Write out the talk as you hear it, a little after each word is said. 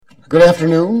Good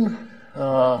afternoon.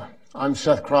 I'm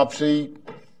Seth Cropsey,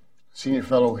 Senior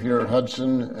Fellow here at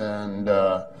Hudson and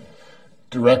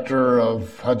Director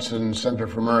of Hudson Center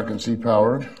for American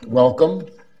Seapower. Welcome.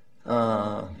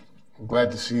 I'm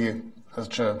glad to see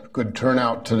such a good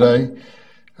turnout today.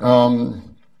 The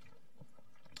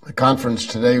conference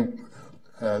today,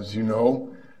 as you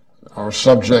know, our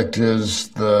subject is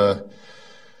the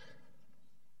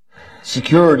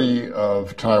security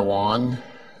of Taiwan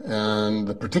and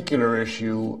the particular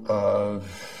issue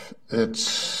of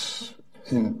its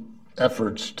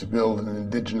efforts to build an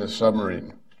indigenous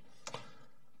submarine.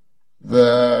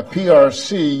 The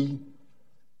PRC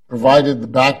provided the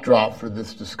backdrop for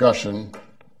this discussion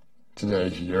today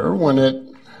here when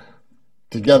it,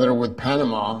 together with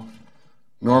Panama,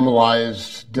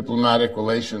 normalized diplomatic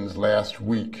relations last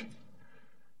week.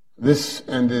 This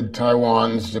ended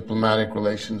Taiwan's diplomatic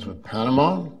relations with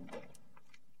Panama.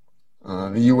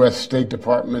 The U.S. State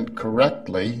Department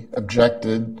correctly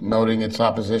objected, noting its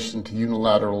opposition to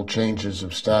unilateral changes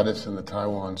of status in the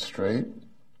Taiwan Strait.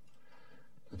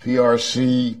 The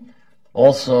PRC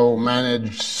also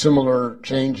managed similar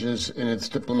changes in its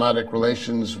diplomatic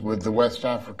relations with the West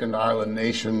African island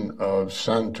nation of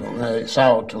Sao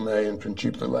Tome and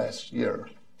Principe last year.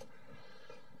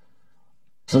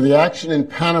 So the action in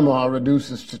Panama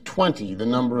reduces to 20 the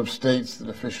number of states that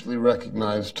officially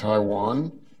recognize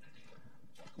Taiwan,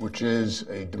 which is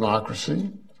a democracy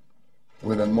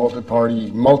with a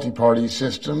multi-party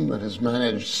system that has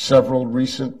managed several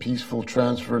recent peaceful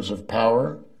transfers of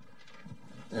power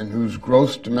and whose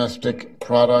gross domestic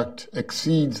product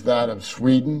exceeds that of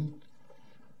Sweden,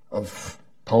 of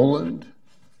Poland,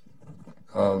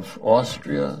 of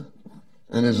Austria,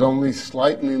 and is only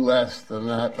slightly less than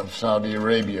that of Saudi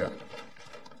Arabia.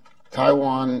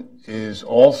 Taiwan is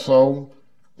also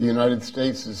the United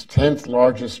States' 10th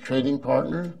largest trading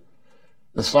partner.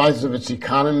 The size of its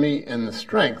economy and the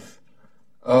strength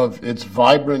of its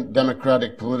vibrant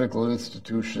democratic political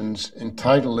institutions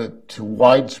entitle it to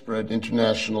widespread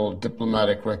international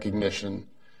diplomatic recognition,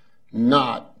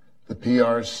 not the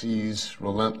PRC's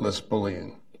relentless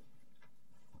bullying.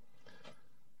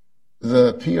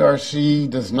 The PRC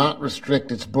does not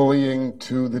restrict its bullying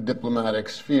to the diplomatic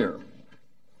sphere.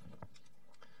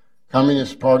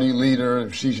 Communist Party leader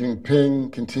Xi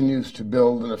Jinping continues to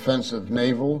build an offensive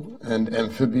naval and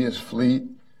amphibious fleet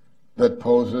that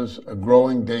poses a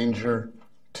growing danger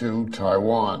to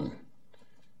Taiwan.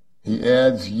 He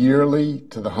adds yearly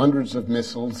to the hundreds of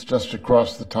missiles just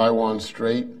across the Taiwan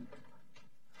Strait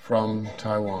from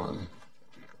Taiwan.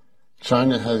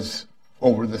 China has,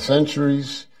 over the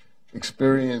centuries,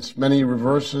 experienced many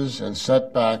reverses and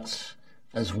setbacks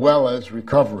as well as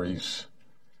recoveries.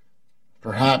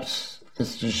 Perhaps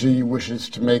Mr. Xi wishes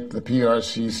to make the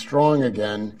PRC strong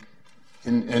again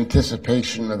in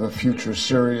anticipation of a future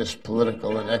serious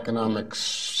political and economic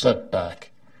setback.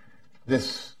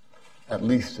 This, at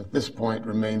least at this point,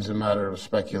 remains a matter of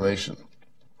speculation.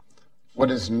 What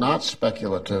is not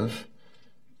speculative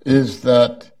is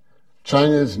that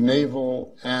China's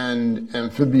naval and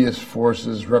amphibious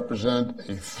forces represent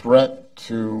a threat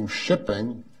to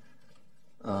shipping,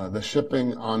 the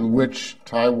shipping on which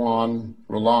Taiwan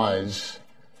relies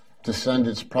to send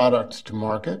its products to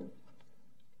market,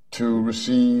 to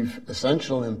receive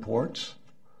essential imports,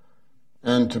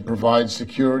 and to provide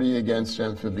security against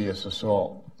amphibious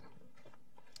assault.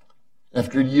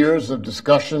 After years of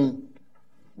discussion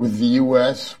with the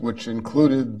U.S., which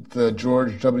included the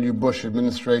George W. Bush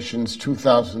administration's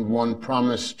 2001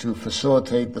 promise to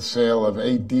facilitate the sale of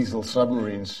 8 diesel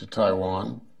submarines to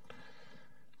Taiwan,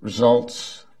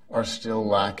 results are still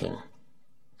lacking.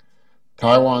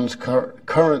 Taiwan's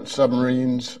current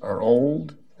submarines are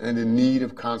old and in need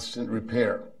of constant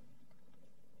repair.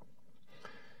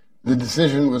 The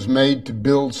decision was made to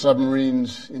build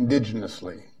submarines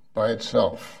indigenously by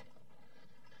itself.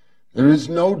 There is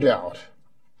no doubt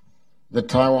that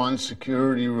Taiwan's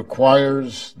security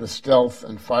requires the stealth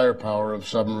and firepower of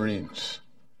submarines.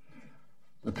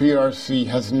 The PRC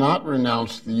has not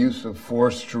renounced the use of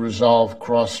force to resolve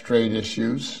cross-strait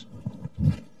issues,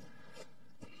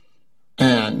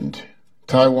 and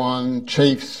Taiwan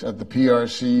chafes at the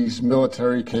PRC's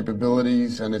military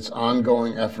capabilities and its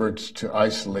ongoing efforts to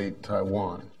isolate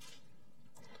Taiwan.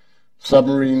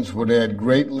 Submarines would add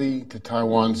greatly to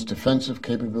Taiwan's defensive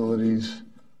capabilities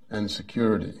and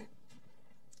security.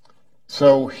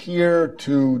 So here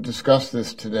to discuss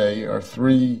this today are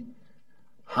 3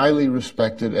 highly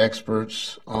respected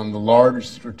experts on the large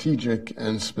strategic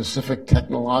and specific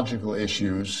technological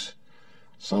issues,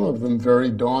 some of them very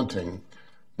daunting,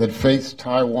 that face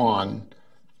Taiwan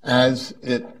as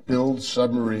it builds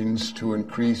submarines to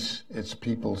increase its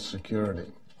people's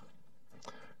security.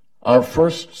 Our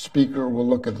first speaker will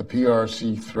look at the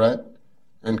PRC threat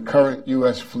and current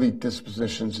U.S. fleet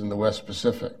dispositions in the West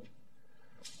Pacific.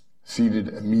 Seated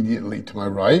immediately to my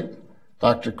right,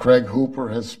 Dr. Craig Hooper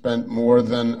has spent more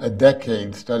than a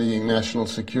decade studying national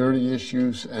security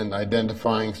issues and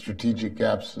identifying strategic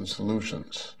gaps and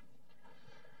solutions.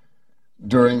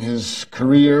 During his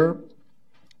career,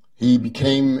 he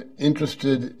became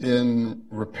interested in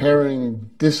repairing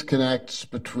disconnects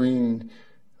between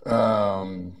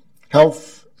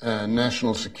health and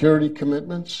national security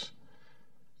commitments.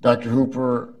 Dr.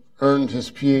 Hooper earned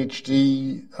his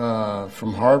PhD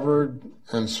from Harvard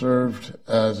and served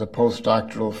as a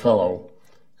postdoctoral fellow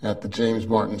at the James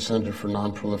Martin Center for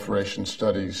Nonproliferation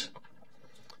Studies.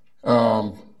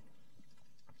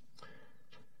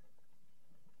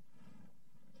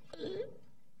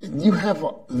 You have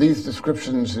these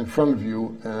descriptions in front of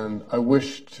you, and I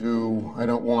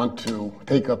don't want to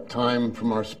take up time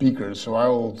from our speakers, so I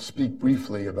will speak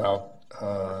briefly about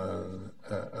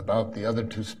the other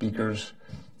two speakers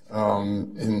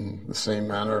in the same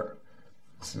manner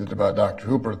as I did about Dr.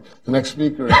 Hooper. The next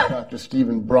speaker is Dr.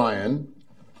 Stephen Bryan.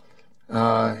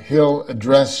 He'll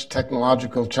address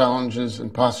technological challenges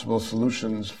and possible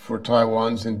solutions for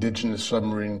Taiwan's Indigenous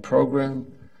submarine program.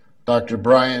 Dr.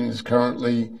 Bryan is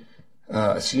currently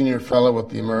a senior fellow at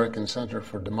the American Center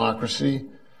for Democracy.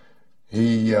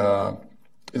 He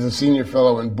is a senior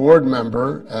fellow and board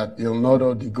member at Il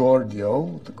Nodo di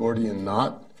Gordio, the Gordian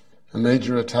Knot, a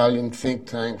major Italian think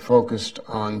tank focused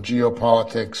on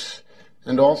geopolitics,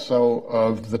 and also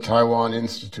of the Taiwan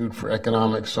Institute for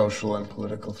Economic, Social, and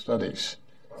Political Studies.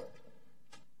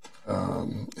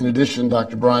 In addition,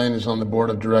 Dr. Bryan is on the board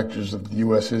of directors of the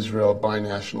U.S.-Israel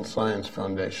Binational Science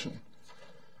Foundation.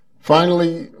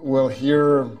 Finally, we'll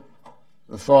hear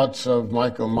the thoughts of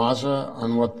Michael Maza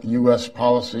on what the U.S.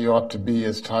 policy ought to be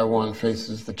as Taiwan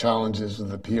faces the challenges of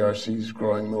the PRC's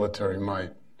growing military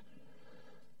might.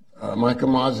 Michael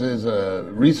Maza is a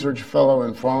research fellow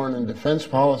in foreign and defense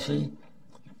policy,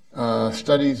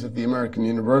 studies at the American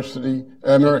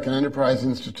Enterprise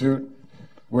Institute,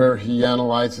 where he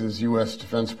analyzes U.S.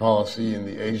 defense policy in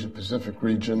the Asia-Pacific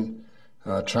region,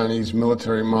 Chinese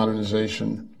military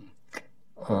modernization,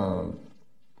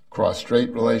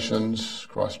 cross-Strait relations,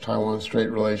 cross-Taiwan Strait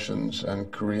relations,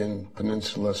 and Korean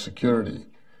Peninsula security.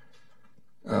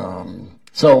 One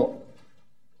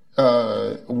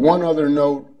other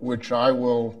note, which I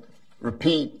will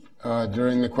repeat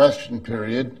during the question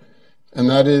period, and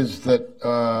that is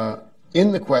that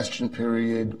in the question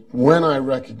period, when I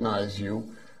recognize you,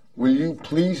 will you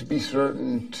please be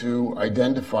certain to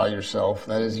identify yourself,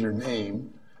 that is your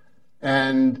name,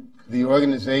 and the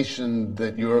organization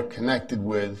that you're connected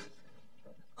with,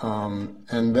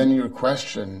 and then your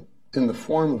question in the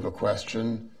form of a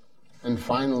question, and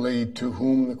finally to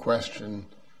whom the question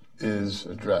is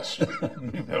addressed.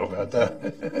 You know about that.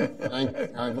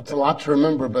 It's a lot to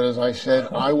remember, but as I said,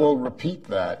 I will repeat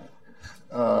that.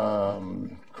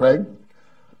 Craig,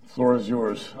 the floor is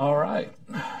yours. All right.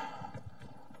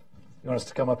 You want us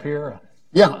to come up here?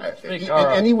 Yeah,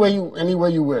 any way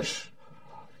you wish.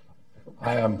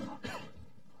 I'm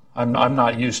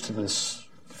not used to this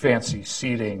fancy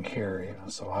seating here,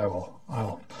 so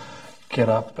I'll get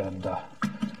up and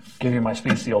give you my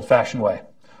speech the old-fashioned way.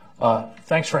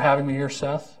 Thanks for having me here,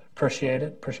 Seth. Appreciate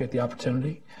it. Appreciate the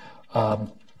opportunity.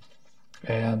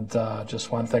 And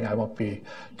just one thing, I won't be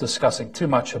discussing too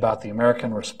much about the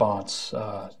American response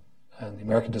and the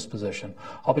American disposition.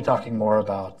 I'll be talking more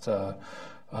about the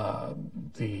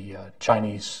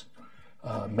Chinese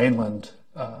mainland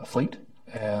fleet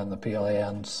and the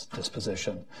PLAN's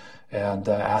disposition, and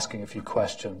asking a few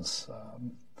questions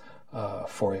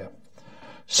for you.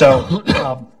 So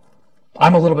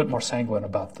I'm a little bit more sanguine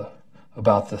about the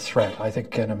threat. I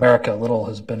think in America, little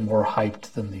has been more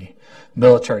hyped than the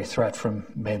military threat from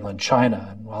mainland China.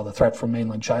 And while the threat from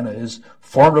mainland China is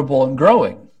formidable and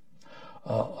growing,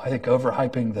 I think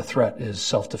overhyping the threat is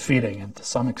self-defeating, and to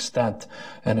some extent,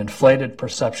 an inflated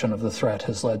perception of the threat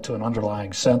has led to an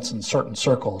underlying sense in certain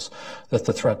circles that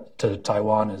the threat to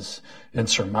Taiwan is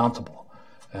insurmountable.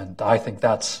 And I think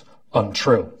that's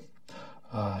untrue.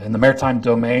 In the maritime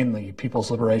domain, the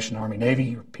People's Liberation Army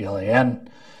Navy, or PLAN,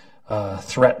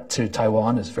 threat to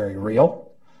Taiwan is very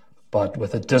real, but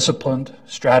with a disciplined,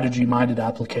 strategy-minded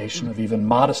application of even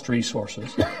modest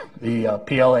resources, the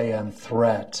PLAN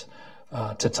threat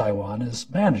to Taiwan is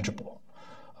manageable.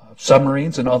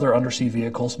 Submarines and other undersea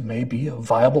vehicles may be a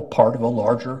viable part of a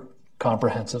larger,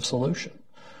 comprehensive solution.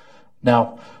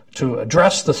 Now, to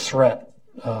address the threat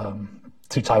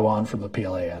to Taiwan from the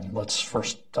PLAN. Let's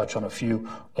first touch on a few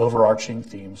overarching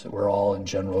themes that we're all in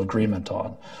general agreement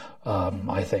on.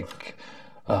 I think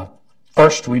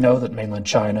first, we know that mainland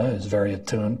China is very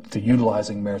attuned to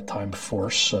utilizing maritime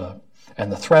force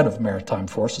and the threat of maritime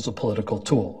force as a political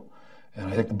tool. And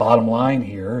I think the bottom line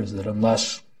here is that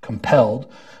unless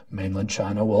compelled, mainland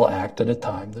China will act at a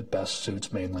time that best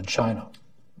suits mainland China.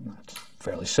 That's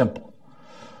fairly simple.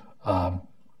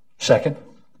 Second,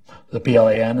 the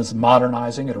PLAN is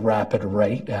modernizing at a rapid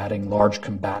rate, adding large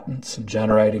combatants and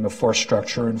generating a force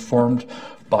structure informed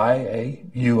by a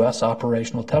U.S.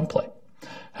 operational template.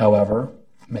 However,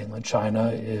 mainland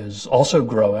China is also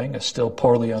growing a still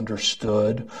poorly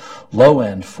understood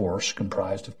low-end force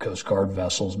comprised of Coast Guard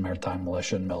vessels, maritime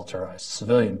militia, and militarized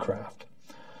civilian craft.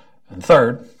 And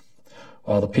third,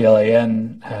 while the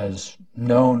PLAN has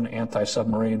known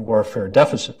anti-submarine warfare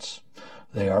deficits,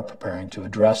 they are preparing to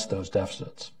address those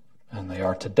deficits. And they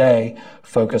are today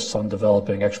focused on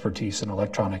developing expertise in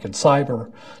electronic and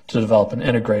cyber to develop an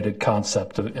integrated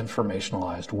concept of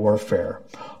informationalized warfare,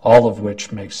 all of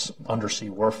which makes undersea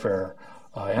warfare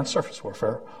and surface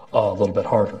warfare a little bit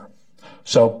harder.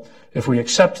 So if we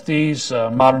accept these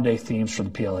modern-day themes for the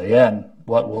PLAN,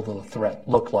 what will the threat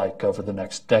look like over the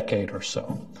next decade or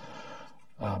so?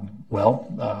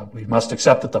 We must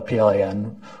accept that the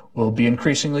PLAN will be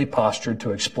increasingly postured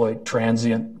to exploit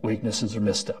transient weaknesses or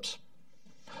missteps.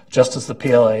 Just as the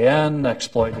PLAN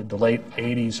exploited the late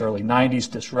 80s, early 90s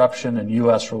disruption in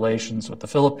U.S. relations with the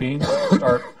Philippines to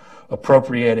start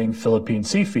appropriating Philippine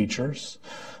sea features,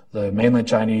 the mainland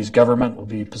Chinese government will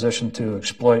be positioned to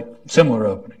exploit similar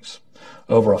openings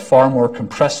over a far more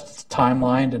compressed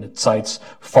timeline and at sites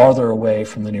farther away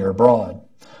from the near abroad.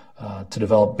 To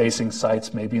develop basing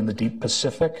sites maybe in the deep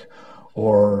Pacific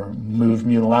or move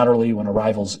unilaterally when a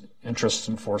rival's interests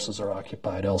and forces are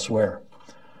occupied elsewhere.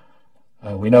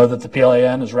 We know that the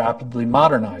PLAN is rapidly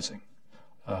modernizing.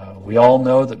 We all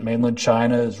know that mainland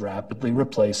China is rapidly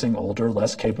replacing older,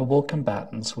 less capable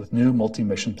combatants with new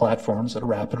multi-mission platforms at a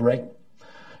rapid rate.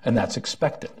 And that's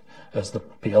expected, as the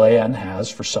PLAN has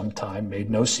for some time made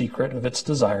no secret of its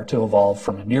desire to evolve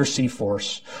from a near-sea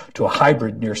force to a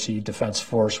hybrid near-sea defense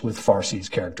force with far seas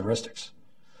characteristics.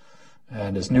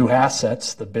 And as new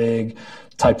assets, the big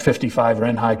Type 55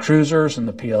 Renhai cruisers and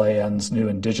the PLAN's new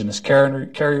Indigenous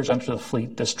carriers enter the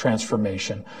fleet, this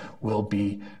transformation will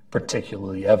be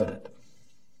particularly evident.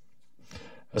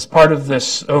 As part of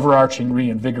this overarching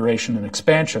reinvigoration and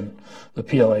expansion, the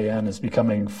PLAN is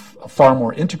becoming a far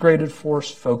more integrated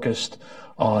force focused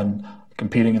on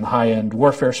competing in the high-end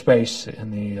warfare space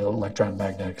in the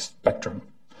electromagnetic spectrum.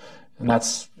 And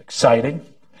that's exciting,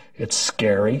 it's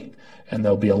scary, and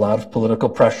there'll be a lot of political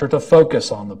pressure to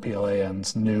focus on the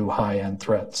PLAN's new high-end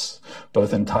threats,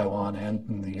 both in Taiwan and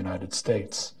in the United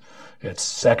States. It's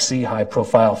sexy,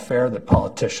 high-profile fare that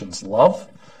politicians love.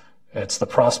 It's the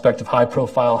prospect of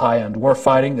high-profile, high-end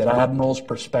warfighting that admirals,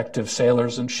 prospective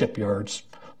sailors, and shipyards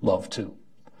love too.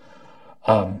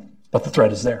 But the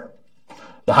threat is there.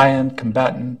 The high-end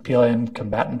PLAN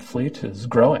combatant fleet is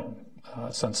growing.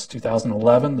 Since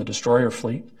 2011, the destroyer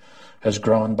fleet has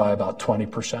grown by about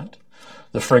 20%.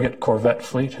 The frigate corvette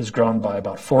fleet has grown by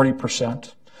about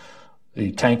 40%.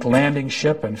 The tank landing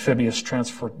ship amphibious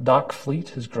transport dock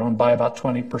fleet has grown by about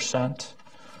 20%.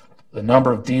 The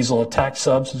number of diesel attack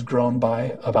subs has grown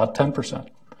by about 10%.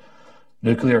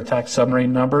 Nuclear attack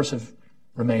submarine numbers have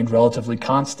remained relatively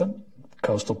constant.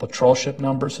 Coastal patrol ship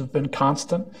numbers have been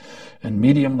constant, and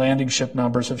medium landing ship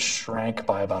numbers have shrank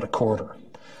by about a quarter.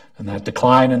 And that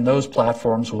decline in those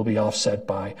platforms will be offset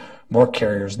by more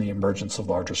carriers and the emergence of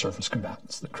larger surface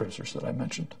combatants, the cruisers that I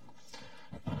mentioned.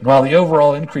 And while the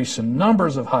overall increase in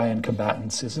numbers of high-end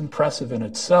combatants is impressive in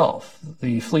itself,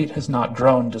 the fleet has not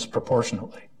grown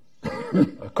disproportionately.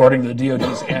 According to the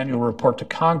DoD's annual report to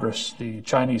Congress, the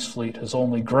Chinese fleet has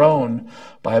only grown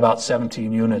by about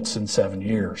 17 units in 7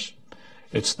 years.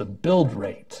 It's the build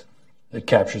rate that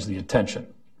captures the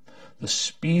attention. The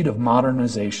speed of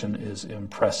modernization is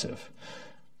impressive.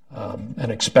 An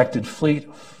expected fleet,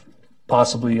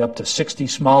 possibly up to 60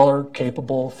 smaller,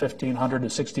 capable 1,500 to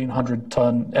 1,600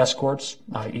 ton escorts,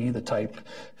 i.e. the Type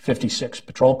 56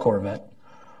 patrol corvette,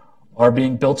 are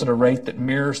being built at a rate that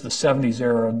mirrors the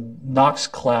 70s-era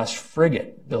Knox-class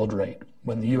frigate build rate,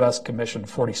 when the U.S. commissioned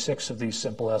 46 of these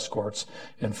simple escorts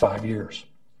in 5 years.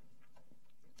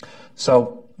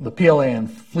 So the PLAN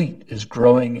fleet is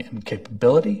growing in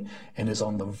capability and is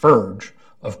on the verge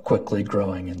of quickly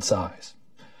growing in size.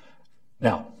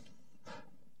 Now,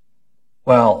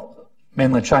 while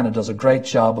mainland China does a great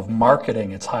job of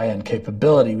marketing its high-end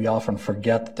capability, we often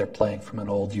forget that they're playing from an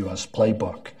old U.S.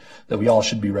 playbook that we all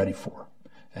should be ready for.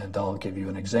 And I'll give you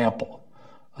an example.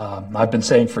 I've been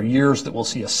saying for years that we'll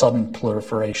see a sudden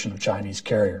proliferation of Chinese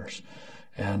carriers.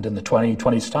 And in the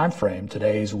 2020s timeframe,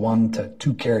 today's 1 to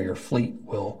 2 carrier fleet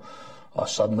will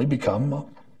suddenly become a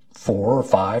 4 or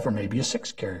 5 or maybe a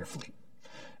 6 carrier fleet.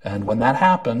 And when that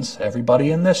happens, everybody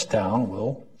in this town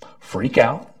will freak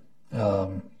out,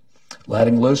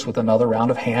 letting loose with another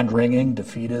round of hand-wringing,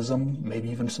 defeatism, maybe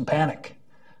even some panic.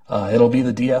 It'll be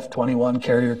the DF-21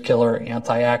 carrier killer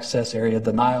anti-access area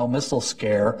denial missile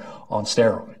scare on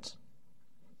steroids.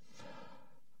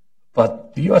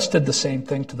 But the U.S. did the same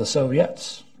thing to the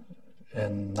Soviets.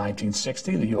 In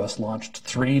 1960, the U.S. launched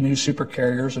 3 new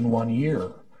supercarriers in 1 year.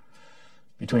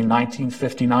 Between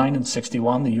 1959 and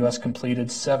 61, the U.S.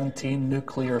 completed 17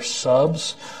 nuclear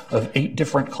subs of 8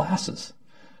 different classes.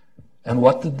 And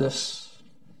what did this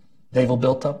naval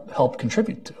build-up help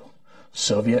contribute to?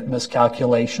 Soviet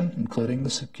miscalculation, including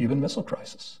the Cuban Missile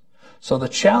Crisis. So the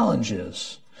challenge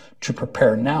is to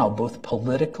prepare now, both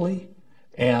politically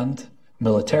and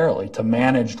militarily, to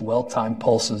manage well-timed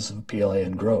pulses of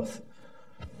PLAN growth.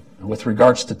 With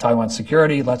regards to Taiwan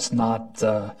security, let's not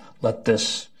let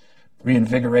this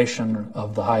reinvigoration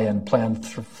of the high-end planned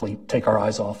fleet take our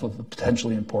eyes off of the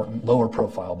potentially important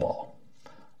lower-profile ball.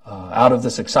 Out of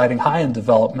this exciting high-end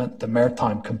development, the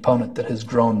maritime component that has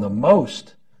grown the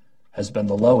most has been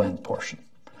the low-end portion.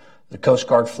 The Coast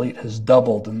Guard fleet has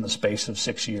doubled in the space of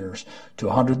 6 years to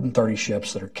 130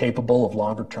 ships that are capable of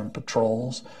longer-term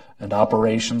patrols and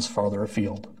operations farther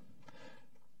afield.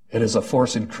 It is a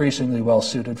force increasingly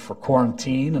well-suited for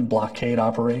quarantine and blockade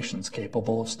operations,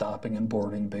 capable of stopping and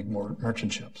boarding big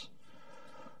merchant ships.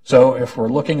 So if we're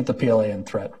looking at the PLAN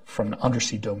threat from an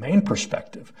undersea domain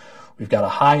perspective, we've got a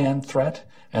high-end threat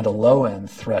and a low-end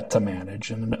threat to manage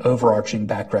in an overarching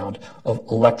background of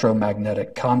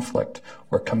electromagnetic conflict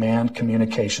where command,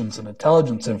 communications, and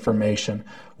intelligence information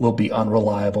will be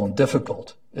unreliable and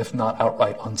difficult, if not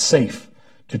outright unsafe,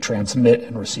 to transmit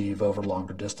and receive over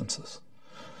longer distances.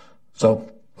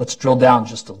 So let's drill down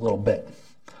just a little bit.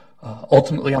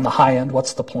 Ultimately, on the high end,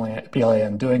 what's the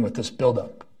PLAN doing with this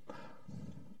buildup?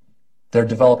 They're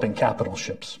developing capital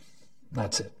ships.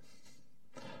 That's it.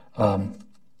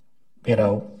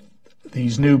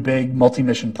 These new big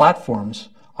multi-mission platforms,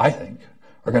 I think,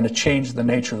 are going to change the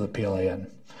nature of the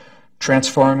PLAN,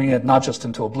 transforming it not just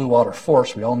into a blue water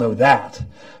force, we all know that,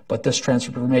 but this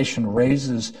transformation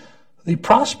raises the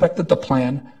prospect that the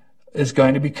plan is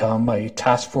going to become a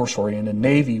task force-oriented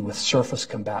Navy with surface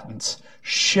combatants,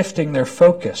 shifting their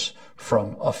focus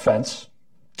from offense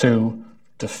to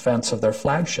defense of their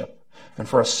flagship. And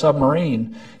for a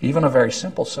submarine, even a very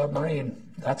simple submarine,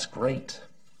 that's great.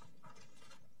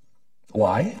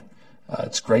 Why?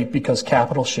 It's great because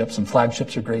capital ships and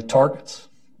flagships are great targets.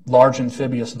 Large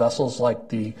amphibious vessels like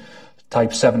the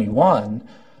Type 71,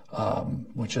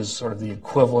 which is sort of the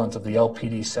equivalent of the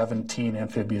LPD-17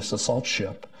 amphibious assault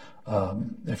ship,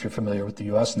 if you're familiar with the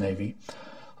U.S. Navy,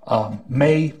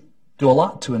 may do a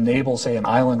lot to enable, say, an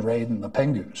island raid in the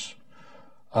Penghu's.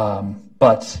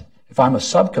 But if I'm a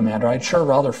sub-commander, I'd sure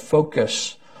rather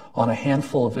focus on a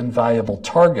handful of invaluable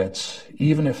targets,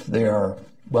 even if they are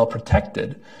well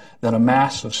protected, than a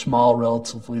mass of small,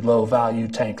 relatively low-value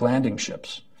tank landing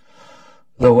ships.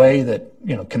 The way that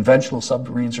conventional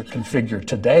submarines are configured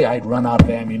today, I'd run out of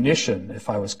ammunition if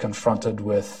I was confronted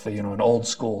with an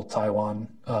old-school Taiwan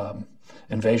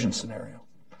invasion scenario.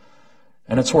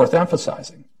 And it's worth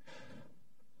emphasizing.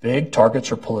 Big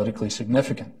targets are politically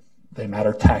significant. They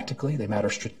matter tactically, they matter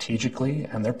strategically,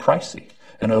 and they're pricey.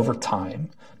 And over time,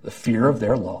 the fear of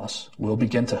their loss will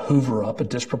begin to hoover up a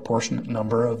disproportionate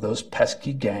number of those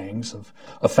pesky gangs of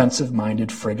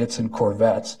offensive-minded frigates and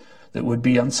corvettes that would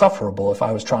be insufferable if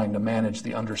I was trying to manage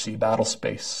the undersea battle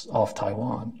space off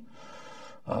Taiwan.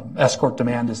 Escort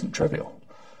demand isn't trivial.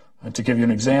 And to give you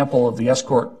an example of the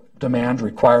escort demand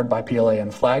required by PLAN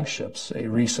flagships, a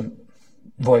recent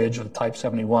voyage of a Type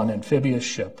 71 amphibious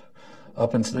ship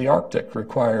up into the Arctic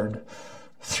required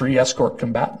 3 escort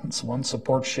combatants, 1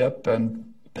 support ship,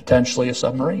 and potentially a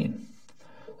submarine.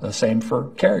 The same for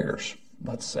carriers.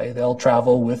 Let's say they'll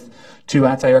travel with 2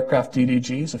 anti-aircraft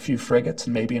DDGs, a few frigates,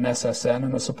 and maybe an SSN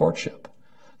and a support ship.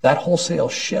 That wholesale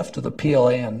shift of the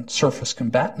PLAN surface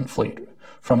combatant fleet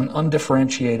from an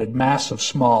undifferentiated mass of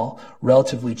small,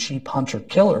 relatively cheap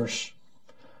hunter-killers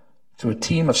to a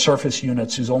team of surface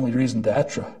units whose only reason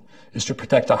d'etre is to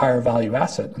protect a higher value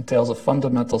asset entails a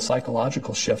fundamental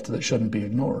psychological shift that shouldn't be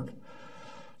ignored.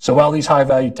 So while these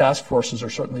high-value task forces are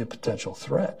certainly a potential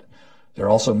threat, they're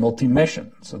also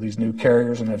multi-mission. So these new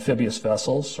carriers and amphibious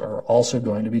vessels are also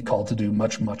going to be called to do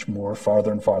much, much more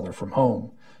farther and farther from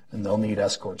home, and they'll need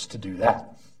escorts to do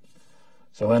that.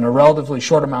 So in a relatively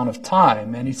short amount of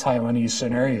time, any Taiwanese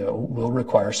scenario will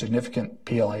require significant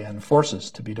PLAN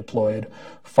forces to be deployed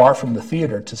far from the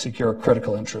theater to secure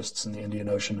critical interests in the Indian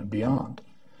Ocean and beyond.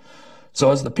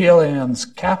 So as the PLAN's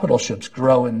capital ships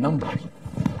grow in number,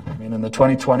 in the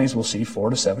 2020s we'll see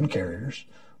 4 to 7 carriers.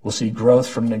 We'll see growth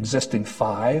from an existing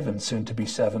 5 and soon to be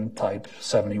 7 Type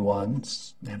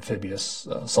 71s amphibious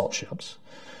assault ships.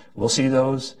 We'll see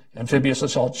those amphibious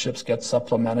assault ships get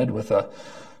supplemented with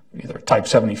either a Type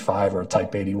 75 or a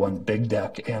Type 81 big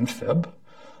deck amphib.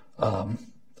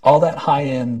 All that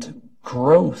high-end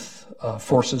growth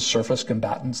forces surface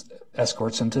combatants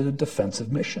escorts into the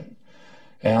defensive mission.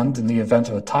 And in the event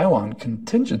of a Taiwan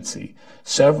contingency,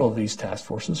 several of these task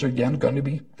forces are again going to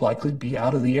be likely to be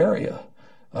out of the area,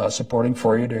 supporting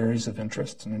forward areas of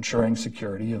interest and ensuring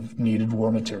security of needed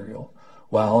war material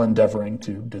while endeavoring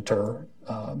to deter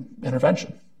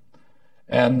intervention.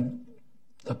 And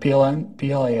the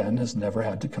PLAN has never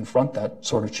had to confront that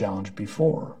sort of challenge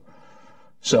before.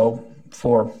 So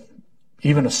for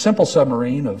even a simple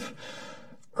submarine of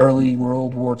early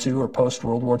World War II or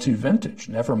post-World War II vintage,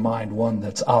 never mind one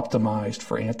that's optimized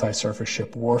for anti-surface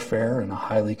ship warfare in a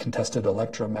highly contested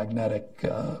electromagnetic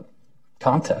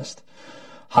contest,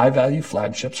 high-value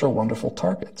flagships are wonderful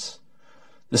targets.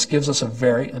 This gives us a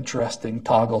very interesting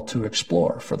toggle to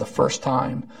explore. For the first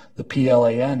time, the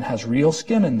PLAN has real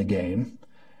skin in the game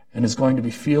and is going to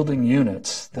be fielding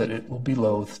units that it will be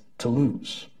loath to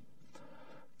lose.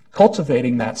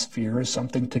 Cultivating that sphere is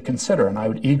something to consider, and I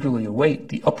would eagerly await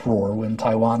the uproar when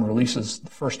Taiwan releases the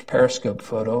first periscope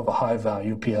photo of a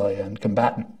high-value PLAN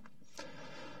combatant.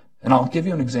 And I'll give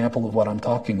you an example of what I'm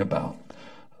talking about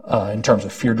in terms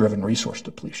of fear-driven resource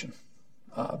depletion.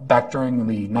 Back during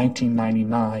the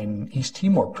 1999 East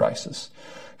Timor crisis,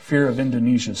 fear of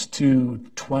Indonesia's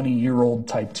 2 20-year-old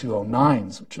Type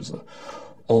 209s, which is an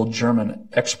old German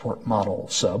export model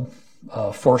sub,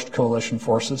 forced coalition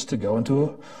forces to go into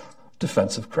a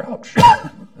defensive crouch.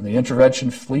 And the intervention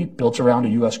fleet, built around a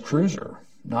U.S. cruiser,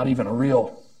 not even a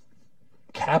real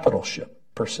capital ship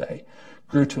per se,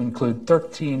 grew to include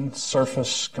 13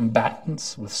 surface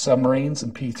combatants with submarines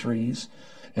and P-3s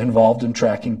involved in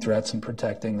tracking threats and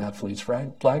protecting that fleet's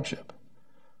flagship.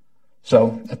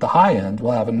 So at the high end,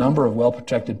 we'll have a number of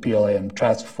well-protected PLAN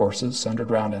task forces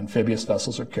centered around amphibious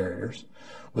vessels or carriers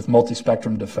with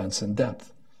multi-spectrum defense in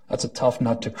depth. That's a tough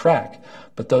nut to crack,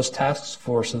 but those task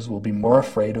forces will be more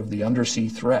afraid of the undersea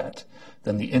threat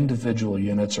than the individual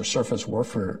units or surface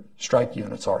warfare strike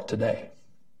units are today.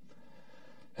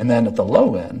 And then at the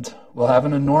low end, we'll have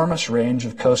an enormous range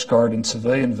of Coast Guard and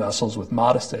civilian vessels with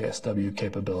modest ASW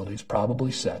capabilities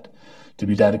probably set to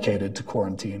be dedicated to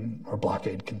quarantine or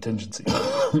blockade contingencies.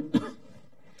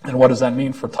 And what does that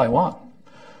mean for Taiwan?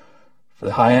 For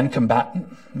the high-end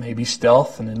combatant, maybe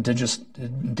stealth and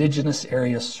indigenous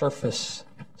area surface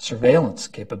surveillance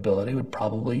capability would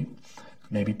probably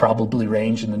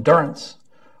range and endurance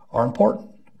are important.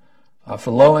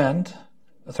 For low-end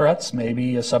threats,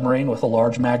 maybe a submarine with a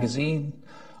large magazine,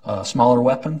 smaller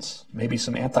weapons, maybe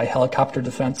some anti-helicopter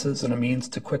defenses, and a means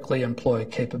to quickly employ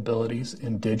capabilities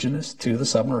indigenous to the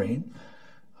submarine,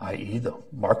 i.e. the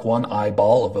Mark I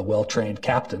eyeball of a well-trained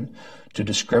captain, to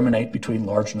discriminate between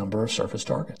large number of surface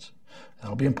targets.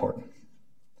 That'll be important.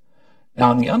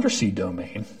 Now, in the undersea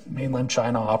domain, mainland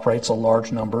China operates a large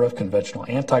number of conventional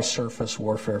anti-surface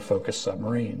warfare-focused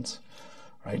submarines.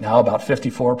 Right now, about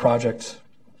 54 Project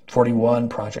 41,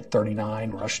 Project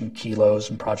 39, Russian Kilos,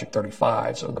 and Project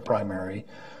 35s are the primary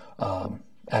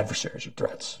adversaries or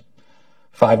threats.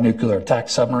 5 nuclear attack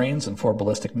submarines and 4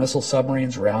 ballistic missile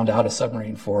submarines round out a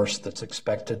submarine force that's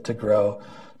expected to grow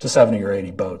to 70 or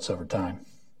 80 boats over time.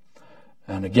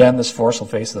 And again, this force will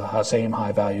face the same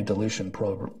high-value dilution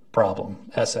problem.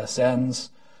 SSNs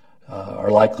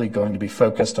are likely going to be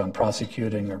focused on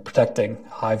prosecuting or protecting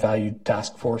high-value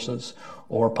task forces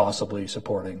or possibly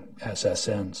supporting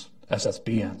SSBNs.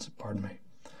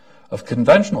 Of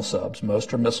conventional subs,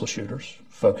 most are missile shooters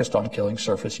focused on killing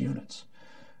surface units.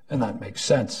 And that makes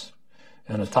sense.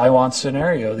 In a Taiwan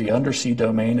scenario, the undersea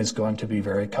domain is going to be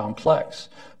very complex,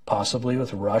 possibly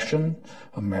with Russian,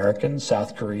 American,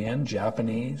 South Korean,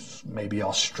 Japanese, maybe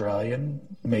Australian,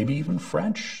 maybe even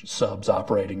French subs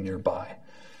operating nearby.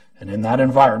 And in that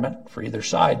environment, for either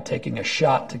side, taking a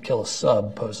shot to kill a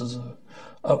sub poses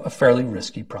a fairly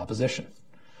risky proposition.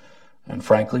 And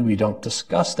frankly, we don't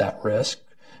discuss that risk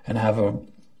and have a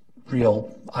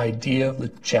real idea of the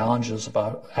challenges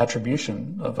about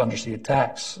attribution of undersea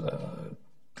attacks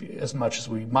as much as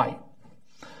we might.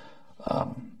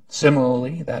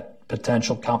 Similarly, that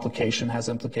potential complication has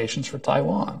implications for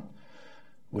Taiwan.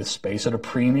 with space at a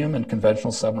premium in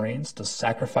conventional submarines, does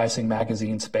sacrificing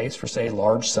magazine space for, say,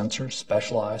 large sensors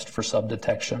specialized for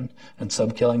sub-detection and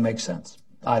sub-killing make sense?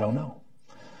 I don't know.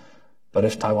 But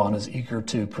if Taiwan is eager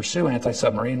to pursue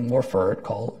anti-submarine warfare,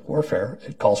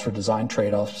 it calls for design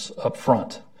trade-offs up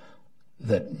front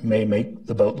that may make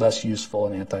the boat less useful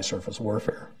in anti-surface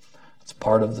warfare. It's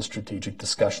part of the strategic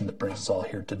discussion that brings us all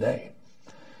here today.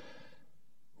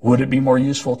 Would it be more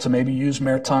useful to maybe use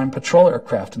maritime patrol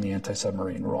aircraft in the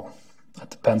anti-submarine role?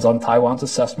 That depends on Taiwan's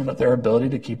assessment of their ability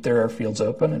to keep their airfields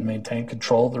open and maintain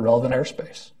control of the relevant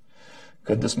airspace.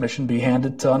 Could this mission be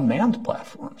handed to unmanned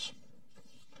platforms?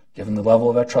 Given the level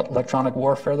of electronic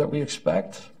warfare that we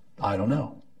expect, I don't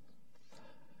know.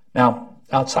 Now,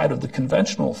 outside of the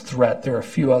conventional threat, there are a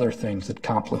few other things that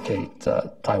complicate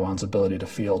Taiwan's ability to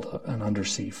field an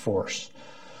undersea force.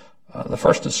 The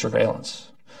first is surveillance.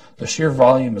 The sheer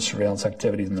volume of surveillance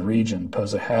activities in the region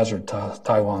pose a hazard to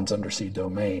Taiwan's undersea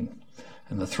domain,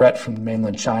 and the threat from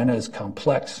mainland China is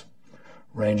complex,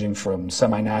 ranging from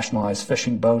semi-nationalized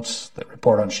fishing boats that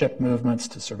report on ship movements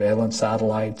to surveillance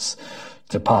satellites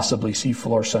to possibly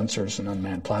seafloor sensors and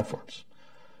unmanned platforms.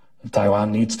 And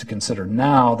Taiwan needs to consider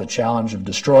now the challenge of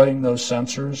destroying those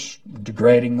sensors,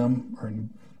 degrading them,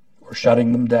 or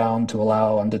shutting them down to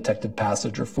allow undetected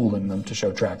passage or fooling them to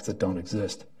show tracks that don't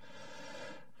exist.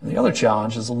 And the other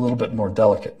challenge is a little bit more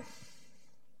delicate.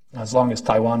 As long as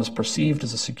Taiwan is perceived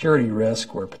as a security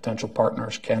risk where potential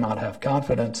partners cannot have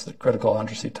confidence that critical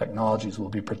undersea technologies will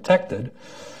be protected,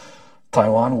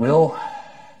 Taiwan will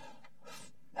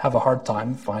have a hard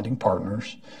time finding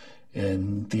partners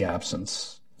even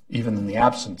in the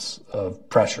absence of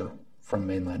pressure from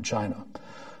mainland China.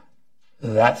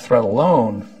 That threat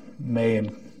alone may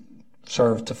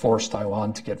serve to force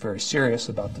Taiwan to get very serious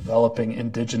about developing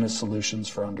indigenous solutions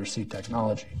for undersea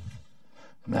technology.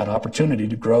 And that opportunity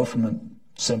to grow from a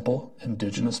simple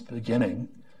indigenous beginning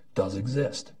does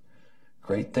exist.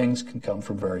 Great things can come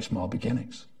from very small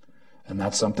beginnings. And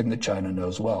that's something that China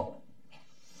knows well.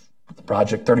 The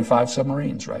Project 35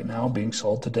 submarines right now being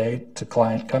sold today to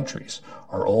client countries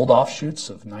are old offshoots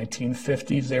of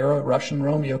 1950s-era Russian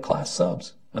Romeo-class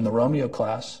subs. And the Romeo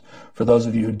class, for those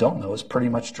of you who don't know, is pretty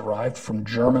much derived from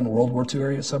German World War II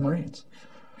era submarines.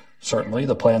 Certainly,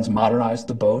 the plans modernized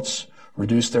the boats,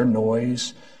 reduced their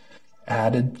noise,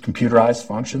 added computerized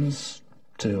functions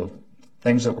to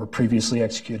things that were previously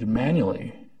executed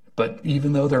manually. But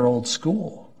even though they're old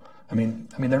school, I mean,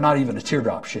 they're not even a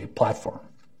teardrop-shaped platform.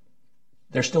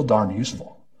 They're still darn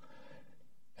useful.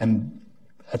 And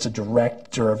that's a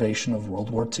direct derivation of World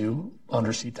War II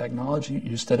undersea technology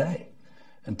used today.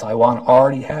 And Taiwan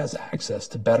already has access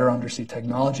to better undersea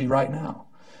technology right now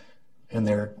in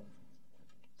their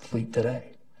fleet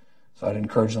today. So I'd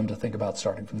encourage them to think about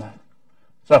starting from that.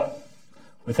 So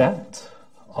with that,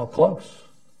 I'll close.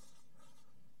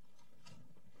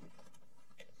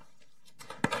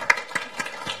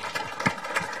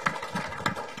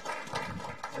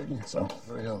 So,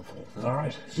 very helpful. All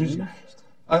right. Who's next?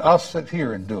 I'll sit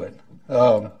here and do it.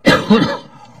 I'll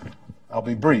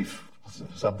be brief.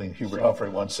 Something Hubert Humphrey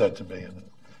once said to me, and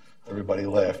everybody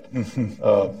laughed.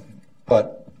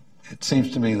 But it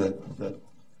seems to me that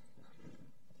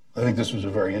I think this was a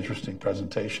very interesting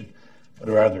presentation, but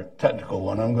a rather technical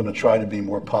one. I'm going to try to be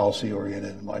more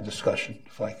policy-oriented in my discussion,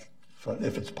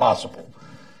 if it's possible.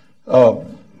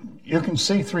 You can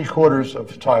see 3/4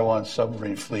 of Taiwan's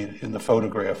submarine fleet in the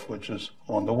photograph, which is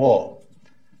on the wall,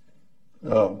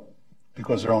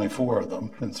 because there are only 4 of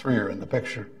them, and 3 are in the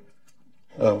picture.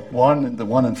 The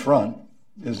one in front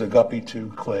is a Guppy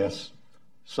II class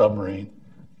submarine.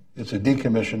 It's a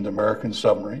decommissioned American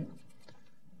submarine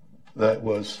that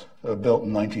was built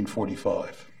in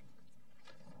 1945.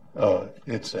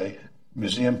 It's a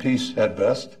museum piece at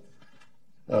best.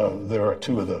 There are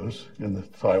 2 of those in the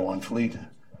Taiwan fleet,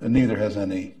 and neither has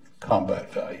any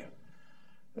combat value.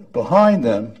 Behind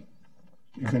them,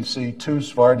 you can see 2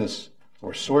 Svartis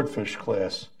or Swordfish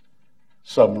class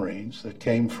submarines that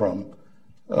came from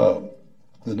the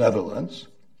Netherlands.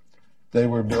 They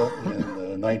were built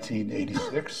in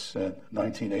 1986 and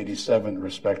 1987,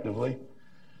 respectively.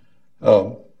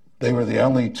 They were the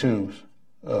only 2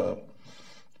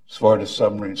 Svartis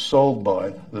submarines sold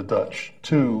by the Dutch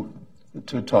to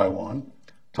Taiwan.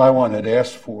 Taiwan had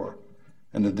asked for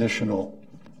an additional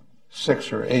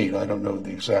 6 or 8. I don't know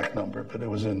the exact number, but it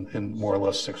was in more or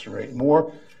less 6 or 8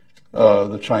 more.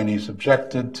 The Chinese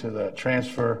objected to that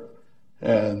transfer,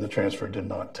 and the transfer did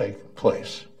not take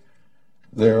place.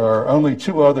 There are only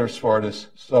 2 other Svartis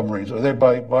submarines.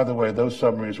 By the way, those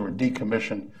submarines were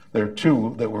decommissioned. There are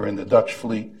 2 that were in the Dutch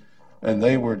fleet, and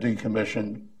they were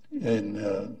decommissioned in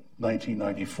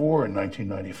 1994 and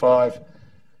 1995.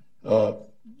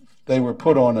 They were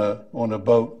put on a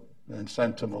boat and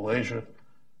sent to Malaysia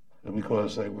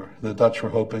because the Dutch were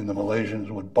hoping the Malaysians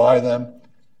would buy them.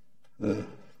 The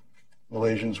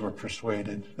Malaysians were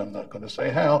persuaded, I'm not going to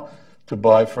say how, to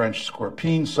buy French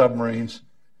Scorpene submarines,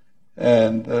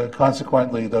 and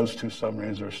consequently those two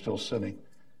submarines are still sitting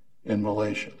in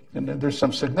Malaysia. And there's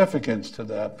some significance to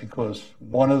that, because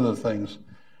one of the things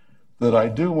that I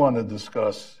do want to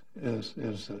discuss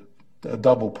is a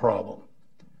double problem.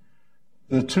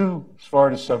 The two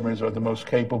Sparta submarines are the most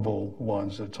capable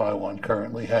ones that Taiwan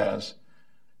currently has.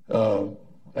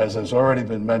 As has already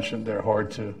been mentioned, they're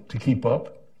hard to keep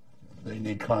up. They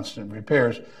need constant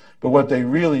repairs. But what they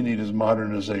really need is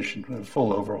modernization, a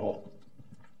full overhaul.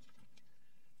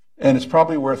 And it's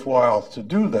probably worthwhile to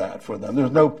do that for them.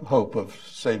 There's no hope of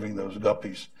saving those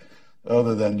guppies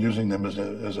other than using them as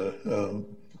a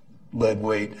lead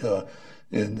weight at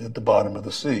the bottom of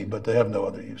the sea, but they have no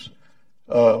other use.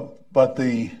 But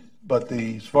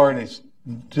the Spartans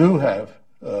do have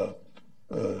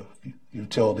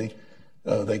utility.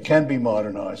 They can be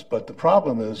modernized, but the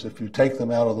problem is if you take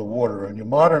them out of the water and you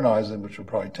modernize them, which will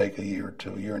probably take a year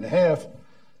to a year and a half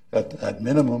at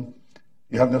minimum,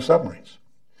 you have no submarines.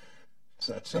 It's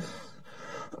that simple.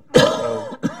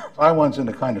 So Taiwan's in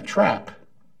a kind of trap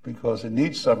because it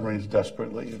needs submarines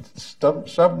desperately.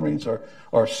 Submarines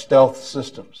are stealth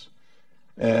systems,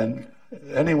 and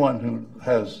anyone who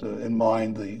has in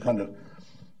mind the kind of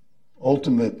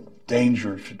ultimate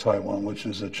danger to Taiwan, which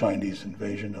is a Chinese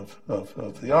invasion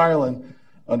of the island,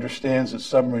 understands that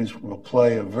submarines will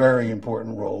play a very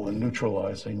important role in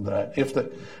neutralizing that.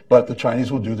 But the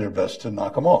Chinese will do their best to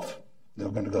knock them off. They're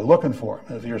going to go looking for them.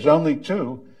 And if there's only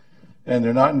two, and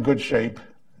they're not in good shape,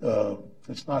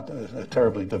 it's not a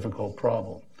terribly difficult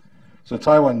problem. So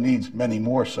Taiwan needs many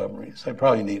more submarines. They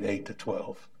probably need 8 to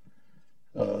 12.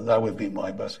 That would be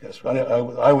my best guess.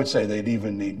 I would say they'd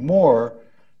even need more,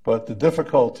 but the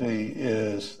difficulty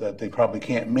is that they probably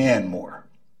can't man more.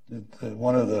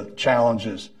 One of the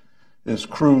challenges is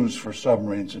crews for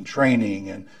submarines and training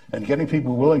and getting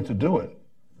people willing to do it.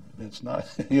 It's not,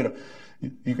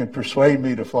 you can persuade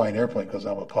me to fly an airplane because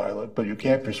I'm a pilot, but you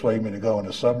can't persuade me to go in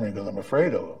a submarine because I'm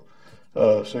afraid of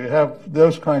them. So you have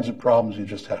those kinds of problems you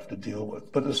just have to deal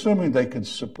with. But assuming they could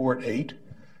support 8,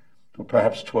 or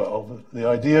perhaps 12, the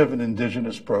idea of an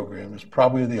indigenous program is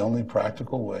probably the only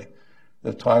practical way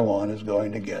that Taiwan is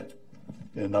going to get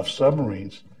enough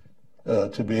submarines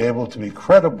to be able to be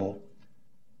credible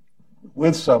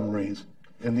with submarines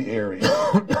in the area.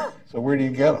 So where do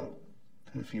you get them?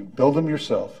 If you build them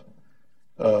yourself,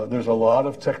 there's a lot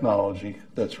of technology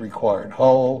that's required.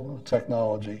 Hull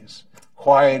technologies,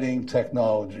 quieting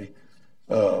technology,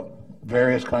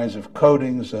 various kinds of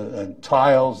coatings and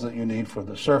tiles that you need for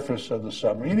the surface of the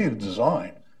submarine. You need a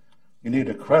design. You need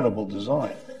a credible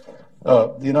design.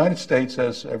 The United States,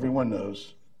 as everyone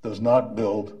knows, does not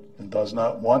build and does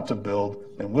not want to build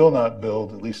and will not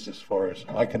build, at least as far as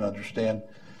I can understand,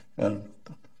 and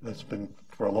that's been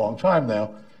for a long time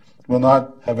now, will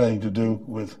not have anything to do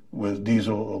with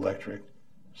diesel-electric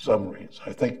submarines.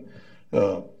 I think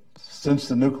since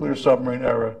the nuclear submarine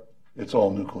era, it's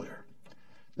all nuclear.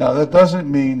 Now, that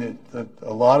doesn't mean that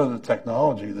a lot of the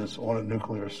technology that's on a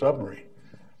nuclear submarine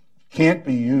can't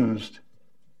be used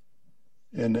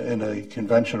in a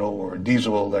conventional or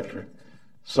diesel-electric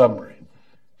submarine.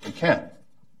 It can.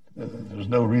 There's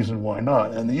no reason why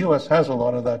not. And the U.S. has a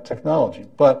lot of that technology.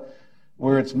 But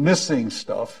where it's missing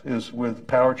stuff is with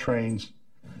powertrains,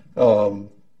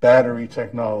 battery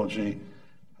technology,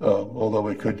 although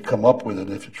it could come up with it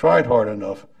if it tried hard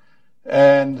enough,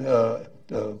 and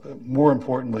more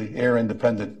importantly,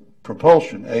 air-independent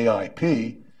propulsion,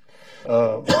 AIP,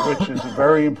 which is a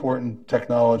very important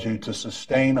technology to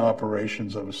sustain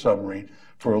operations of a submarine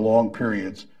for long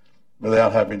periods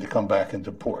without having to come back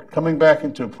into port. Coming back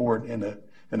into port in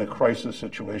a crisis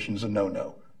situation is a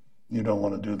no-no. You don't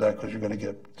want to do that because you're going to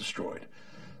get destroyed.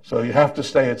 So you have to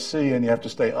stay at sea, and you have to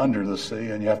stay under the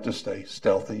sea, and you have to stay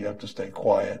stealthy, you have to stay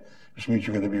quiet, which means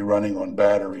you're going to be running on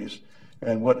batteries.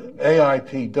 And what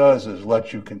AIP does is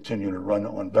let you continue to run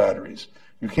on batteries.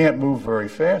 You can't move very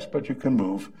fast, but you can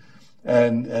move,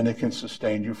 and it can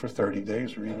sustain you for 30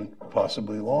 days or even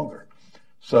possibly longer.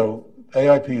 So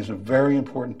AIP is a very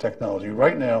important technology.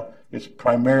 Right now, it's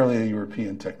primarily a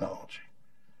European technology.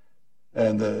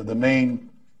 And the main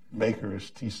maker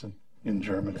is Thyssen in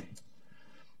Germany.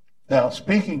 Now,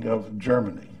 speaking of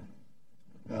Germany,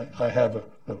 I have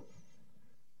a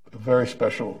very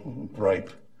special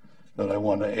gripe that I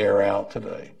want to air out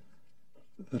today.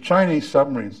 The Chinese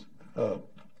submarines,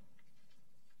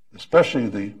 especially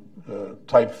the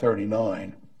Type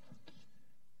 39,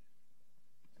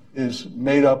 is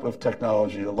made up of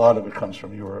technology. A lot of it comes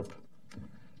from Europe.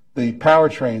 The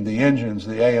powertrain, the engines,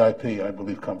 the AIP, I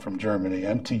believe, come from Germany.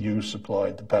 MTU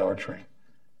supplied the powertrain.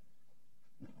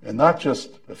 And not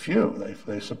just a few.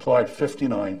 They supplied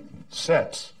 59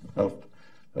 sets of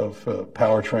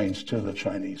powertrains to the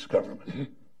Chinese government,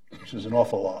 which is an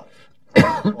awful lot.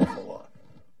 An awful lot.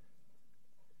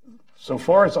 So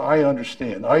far as I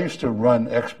understand, I used to run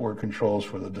export controls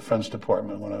for the Defense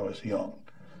Department when I was young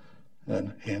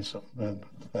and handsome, and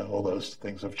all those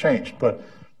things have changed. But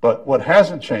what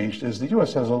hasn't changed is the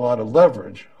U.S. has a lot of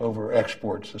leverage over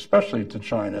exports, especially to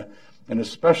China, and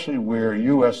especially where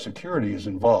U.S. security is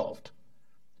involved.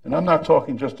 And I'm not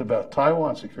talking just about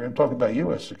Taiwan security, I'm talking about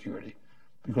U.S. security,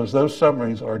 because those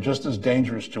submarines are just as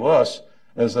dangerous to us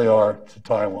as they are to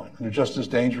Taiwan. And they're just as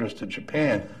dangerous to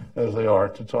Japan as they are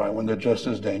to Taiwan. They're just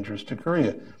as dangerous to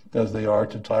Korea as they are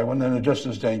to Taiwan. And they're just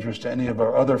as dangerous to any of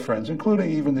our other friends,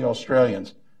 including even the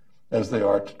Australians, as they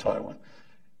are to Taiwan.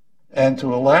 And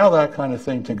to allow that kind of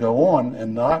thing to go on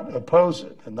and not oppose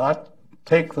it and not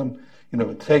take them,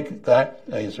 take that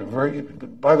as a very,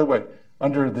 by the way,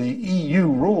 under the EU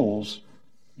rules,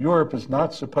 Europe is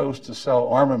not supposed to sell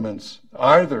armaments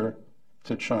either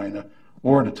to China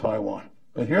or to Taiwan.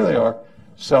 But here they are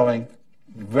selling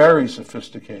very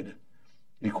sophisticated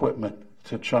equipment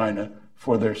to China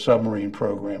for their submarine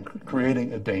program,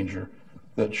 creating a danger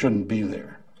that shouldn't be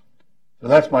there. So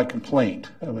that's my complaint.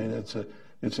 I mean,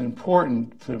 it's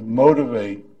important to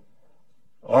motivate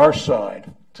our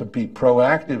side to be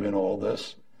proactive in all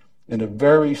this in a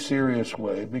very serious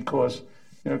way because,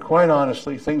 quite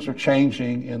honestly, things are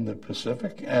changing in the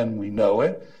Pacific, and we know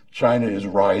it. China is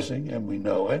rising, and we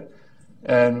know it.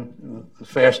 And the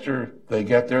faster they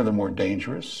get there, the more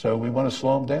dangerous. So we want to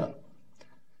slow them down.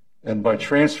 And by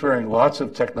transferring lots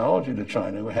of technology to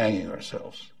China, we're hanging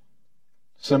ourselves.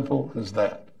 Simple as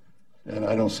that. And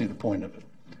I don't see the point of it.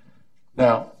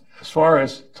 Now, as far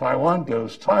as Taiwan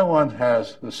goes, Taiwan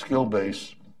has the skill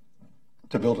base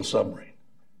to build a submarine,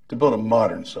 to build a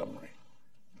modern submarine.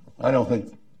 I don't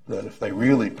think that if they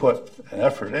really put an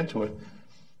effort into it,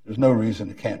 there's no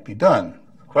reason it can't be done.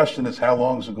 The question is, how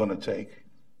long is it going to take?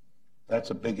 That's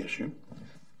a big issue.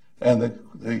 And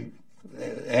the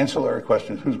ancillary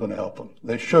question is, who's going to help them?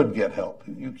 They should get help.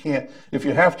 You can't, if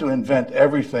you have to invent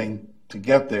everything to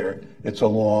get there, it's a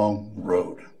long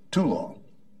road, too long.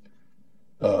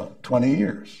 20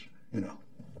 years,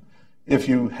 If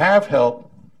you have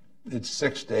help, it's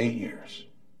 6 to 8 years.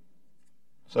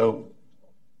 So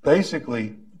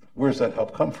basically, where's that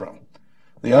help come from?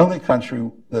 The only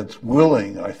country that's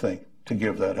willing, I think, to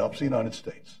give that help is the United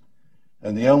States.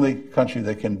 And the only country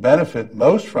that can benefit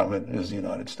most from it is the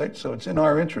United States. So it's in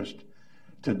our interest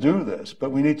to do this,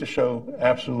 but we need to show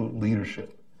absolute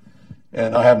leadership.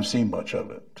 And I haven't seen much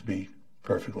of it, to be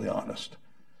perfectly honest.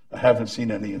 I haven't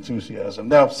seen any enthusiasm.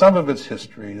 Now, some of it's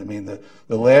history. I mean,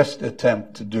 the last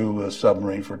attempt to do a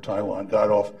submarine for Taiwan got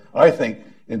off, I think,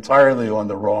 entirely on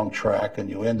the wrong track, and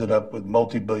you ended up with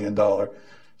multi-billion-dollar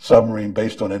submarine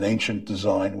based on an ancient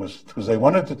design, was because they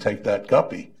wanted to take that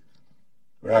Guppy,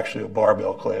 or actually a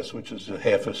barbell class, which is a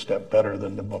half a step better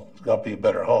than the Guppy, a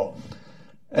better hull.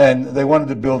 And they wanted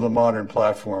to build a modern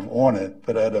platform on it,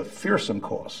 but at a fearsome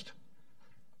cost.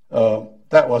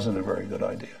 That wasn't a very good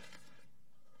idea.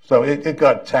 So it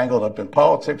got tangled up in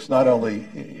politics, not only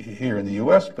here in the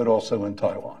U.S., but also in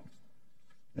Taiwan.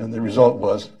 And the result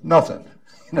was nothing.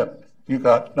 You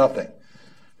got nothing.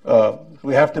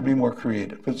 We have to be more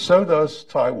creative. But so does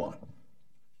Taiwan.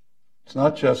 It's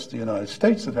not just the United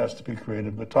States that has to be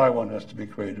creative, but Taiwan has to be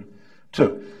creative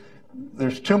too.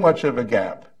 There's too much of a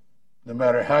gap, no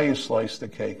matter how you slice the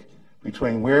cake,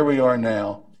 between where we are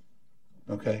now,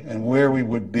 and where we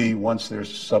would be once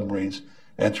there's submarines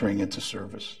entering into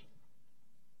service.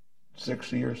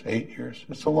 6 years, 8 years,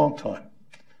 it's a long time.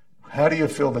 How do you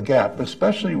fill the gap,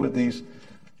 especially with these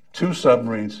two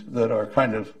submarines that are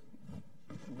kind of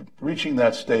reaching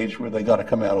that stage where they got to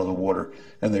come out of the water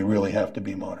and they really have to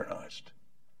be modernized?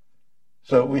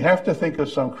 So we have to think of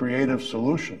some creative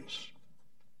solutions.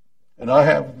 And I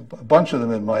have a bunch of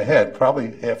them in my head.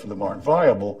 Probably half of them aren't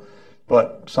viable,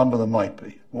 but some of them might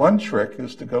be. One trick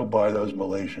is to go buy those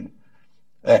Malaysian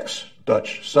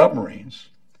ex-Dutch submarines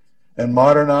and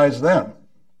modernize them.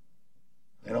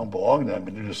 They don't belong to them,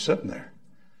 but they're just sitting there.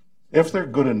 If they're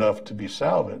good enough to be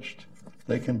salvaged,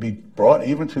 they can be brought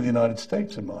even to the United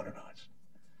States and modernized.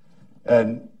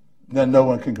 And then no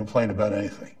one can complain about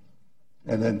anything.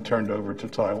 And then turned over to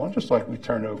Taiwan, just like we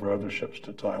turned over other ships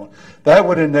to Taiwan. That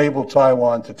would enable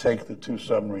Taiwan to take the two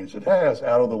submarines it has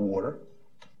out of the water,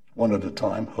 one at a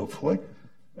time, hopefully,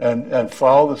 and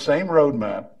follow the same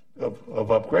roadmap of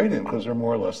upgrading them, because they're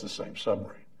more or less the same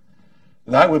submarine.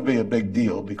 That would be a big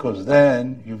deal because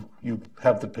then you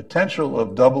have the potential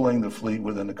of doubling the fleet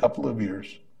within a couple of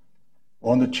years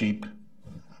on the cheap.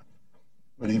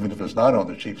 But even if it's not on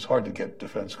the cheap, it's hard to get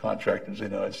defense contractors in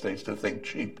the United States to think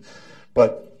cheap.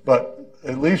 But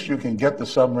at least you can get the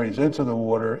submarines into the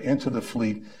water, into the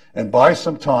fleet, and buy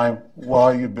some time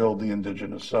while you build the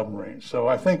indigenous submarines. So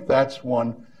I think that's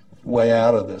one way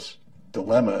out of this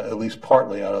dilemma, at least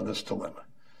partly out of this dilemma.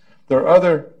 There are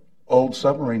other old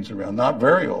submarines around, not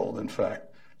very old, in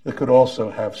fact, that could also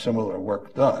have similar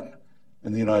work done.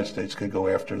 And the United States could go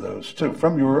after those too,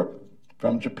 from Europe,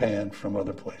 from Japan, from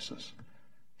other places.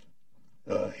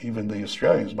 Even the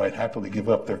Australians might happily give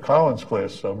up their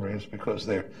Collins-class submarines because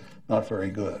they're not very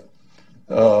good.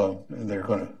 And they're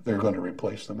going to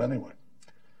replace them anyway.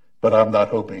 But I'm not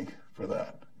hoping for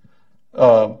that.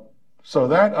 So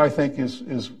that, I think,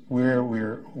 is where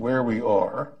we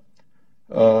are.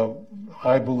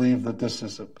 I believe that this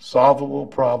is a solvable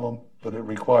problem, but it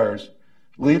requires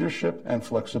leadership and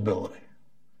flexibility.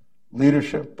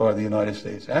 Leadership by the United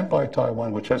States and by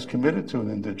Taiwan, which has committed to an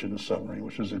indigenous submarine,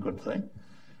 which is a good thing.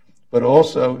 But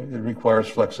also it requires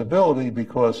flexibility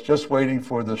because just waiting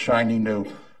for the shiny new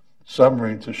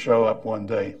submarine to show up one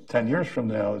day, 10 years from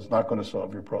now, is not going to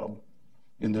solve your problem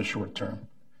in the short term.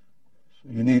 So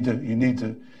you need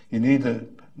to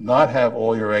not have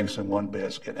all your eggs in one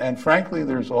basket. And frankly,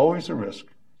 there's always a risk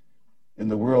in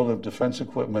the world of defense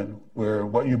equipment where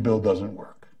what you build doesn't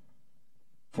work.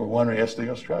 For one, ask the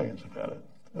Australians about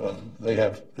it. They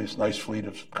have this nice fleet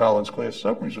of Collins-class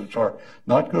submarines, which are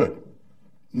not good.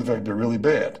 In fact, they're really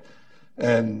bad.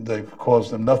 And they've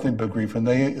caused them nothing but grief, and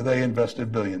they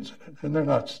invested billions in it. And they're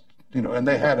not, and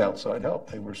they had outside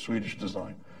help. They were Swedish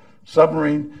design.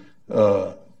 Submarine,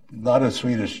 not a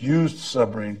Swedish used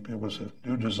submarine. It was a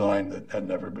new design that had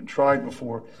never been tried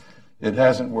before. It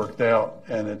hasn't worked out,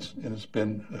 and it's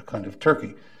been a kind of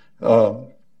turkey.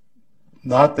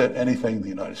 Not that anything the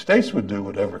United States would do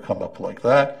would ever come up like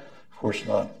that. Of course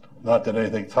not. Not that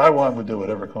anything Taiwan would do would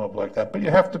ever come up like that. But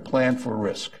you have to plan for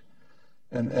risk.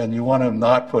 And you want to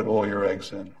not put all your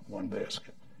eggs in one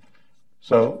basket.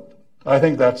 So I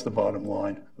think that's the bottom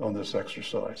line on this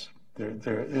exercise.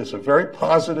 There's a very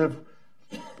positive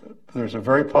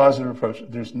approach.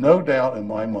 There's no doubt in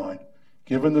my mind,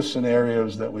 given the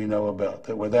scenarios that we know about,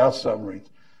 that without submarines,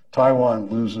 Taiwan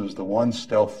loses the one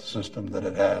stealth system that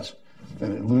it has,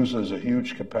 and it loses a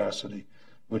huge capacity,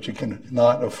 which it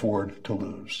cannot afford to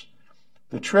lose.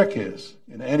 The trick is,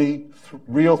 in any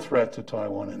real threat to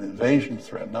Taiwan, an invasion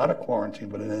threat, not a quarantine,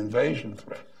 but an invasion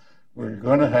threat, where you're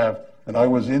going to have, and I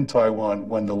was in Taiwan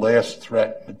when the last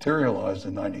threat materialized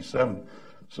in 1997,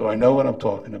 so I know what I'm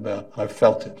talking about. I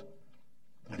felt it.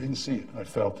 I didn't see it. I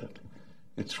felt it.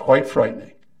 It's quite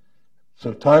frightening.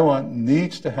 So Taiwan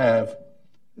needs to have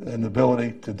an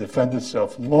ability to defend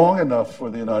itself long enough for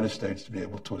the United States to be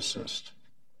able to assist.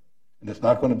 And it's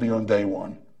not going to be on day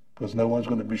one, because no one's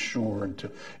going to be sure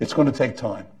until it's going to take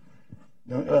time.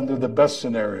 Under the best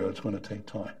scenario, it's going to take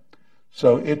time.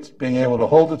 So it's being able to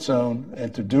hold its own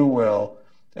and to do well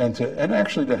and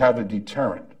actually to have a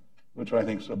deterrent, which I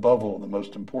think is above all the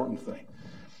most important thing,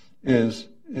 is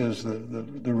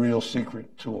the real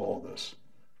secret to all this.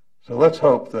 So let's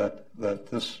hope that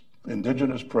this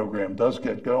indigenous program does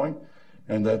get going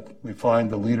and that we find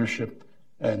the leadership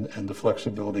and the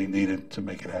flexibility needed to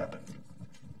make it happen.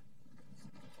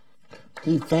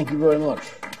 Keith, thank you very much.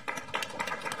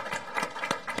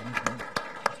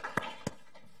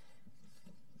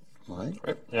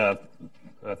 Mike?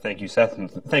 Thank you, Seth,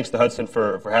 and thanks to Hudson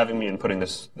for having me and putting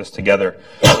this together.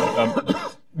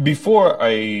 Before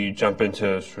I jump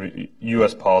into sort of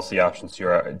U.S. policy options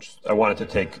here, I wanted to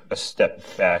take a step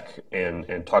back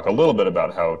and talk a little bit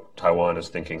about how Taiwan is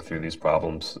thinking through these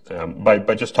problems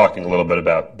by just talking a little bit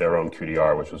about their own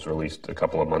QDR, which was released a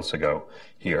couple of months ago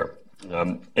here.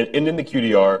 And in the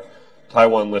QDR,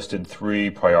 Taiwan listed 3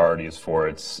 priorities for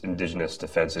its indigenous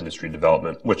defense industry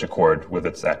development, which accord with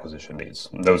its acquisition needs.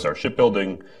 Those are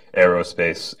shipbuilding,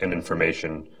 aerospace, and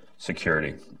information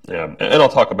security. And I'll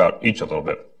talk about each a little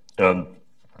bit.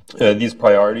 These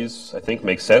priorities, I think,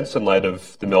 make sense in light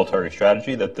of the military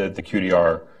strategy that the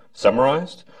QDR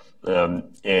summarized. And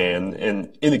in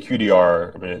the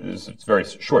QDR, I mean, it's a very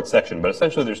short section, but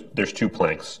essentially there's 2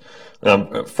 planks.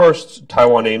 First,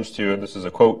 Taiwan aims to, and this is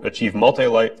a quote, achieve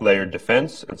multi-layered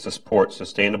defense and support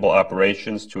sustainable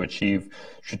operations to achieve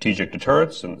strategic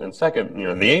deterrence. And second,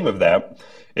 the aim of that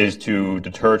is to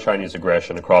deter Chinese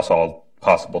aggression across all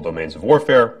possible domains of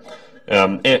warfare.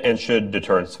 And should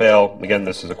deterrence fail, again,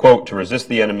 this is a quote, to resist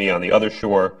the enemy on the other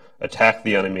shore, attack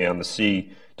the enemy on the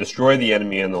sea, destroy the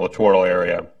enemy in the littoral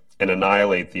area, and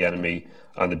annihilate the enemy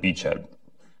on the beachhead.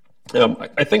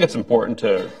 I think it's important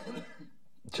to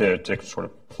sort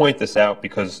of point this out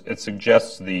because it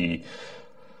suggests the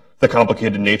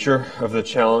complicated nature of the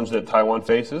challenge that Taiwan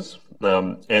faces,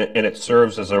 and it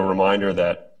serves as a reminder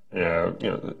that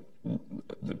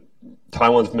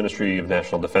Taiwan's Ministry of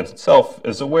National Defense itself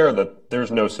is aware that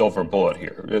there's no silver bullet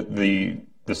here.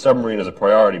 The submarine is a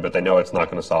priority, but they know it's not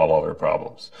going to solve all their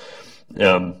problems.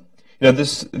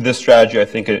 This strategy, I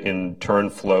think, in turn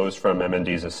flows from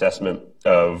MND's assessment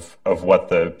of what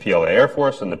the PLA Air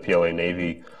Force and the PLA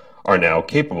Navy are now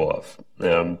capable of.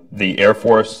 The Air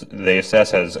Force, they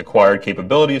assess, has acquired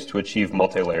capabilities to achieve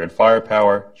multi-layered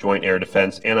firepower, joint air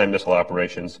defense, anti-missile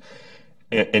operations,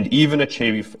 and even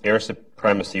achieve air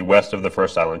supremacy west of the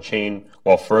First Island chain,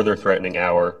 while further threatening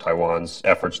Taiwan's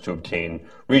efforts to obtain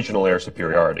regional air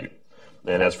superiority.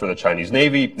 And as for the Chinese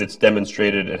Navy, it's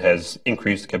demonstrated it has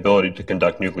increased ability to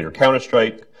conduct nuclear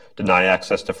counterstrike, deny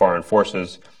access to foreign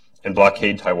forces, and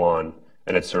blockade Taiwan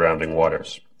and its surrounding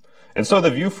waters. And so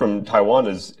the view from Taiwan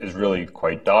is really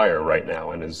quite dire right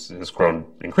now and has grown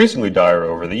increasingly dire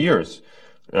over the years.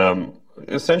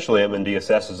 Essentially, MND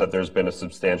assesses that there's been a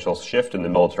substantial shift in the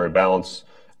military balance,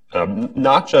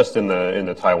 not just in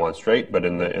the Taiwan Strait, but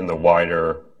in the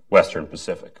wider Western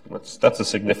Pacific. That's a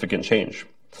significant change.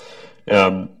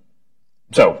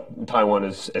 So Taiwan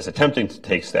is attempting to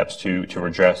take steps to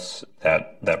redress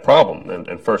that problem.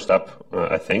 And first up,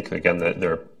 I think, again,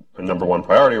 their number one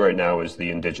priority right now is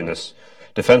the Indigenous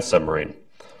defense submarine.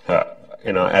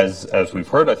 As we've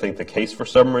heard, I think the case for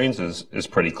submarines is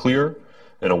pretty clear.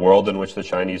 In a world in which the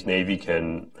Chinese Navy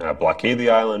can blockade the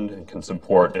island and can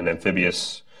support an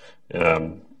amphibious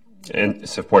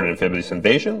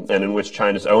invasion, and in which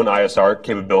China's own ISR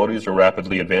capabilities are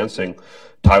rapidly advancing,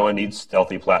 Taiwan needs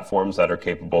stealthy platforms that are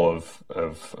capable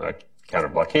of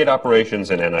counter-blockade operations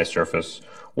and anti-surface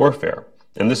warfare.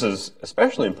 And this is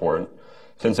especially important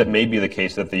since it may be the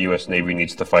case that the U.S. Navy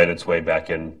needs to fight its way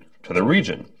back into the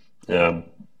region.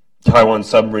 Taiwan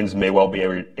submarines may well be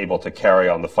able to carry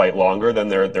on the fight longer than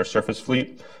their surface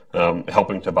fleet,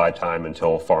 helping to buy time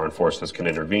until foreign forces can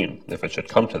intervene, if it should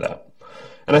come to that.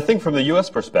 And I think from the U.S.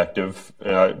 perspective,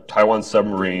 Taiwan's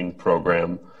submarine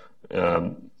program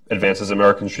advances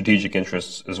American strategic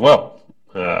interests as well.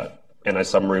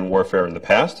 Anti-submarine warfare in the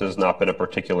past has not been a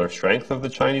particular strength of the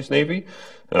Chinese Navy.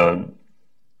 And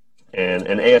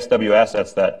ASW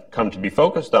assets that come to be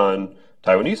focused on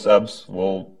Taiwanese subs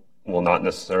will not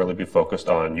necessarily be focused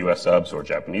on U.S. subs or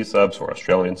Japanese subs or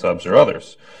Australian subs or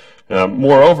others.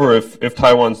 Moreover, if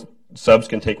Taiwan's subs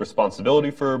can take responsibility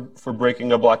for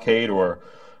breaking a blockade or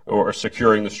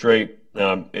securing the strait,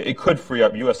 it could free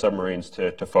up U.S. submarines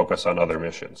to focus on other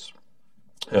missions.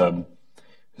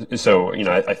 So,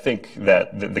 I think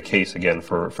that the case, again,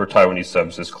 for Taiwanese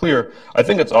subs is clear. I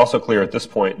think it's also clear at this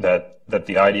point that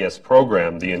the IDS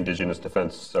program, the Indigenous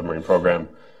Defense Submarine Program,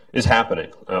 is happening.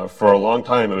 For a long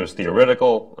time, it was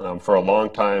theoretical. For a long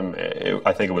time,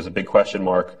 I think it was a big question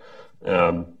mark.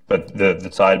 But the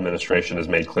Tsai administration has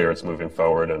made clear it's moving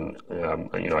forward, and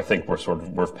I think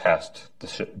we're past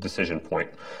the decision point.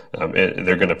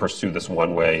 They're going to pursue this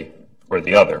one way or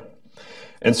the other.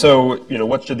 And so,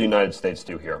 what should the United States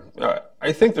do here?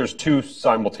 I think there's two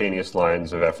simultaneous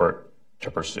lines of effort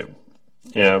to pursue.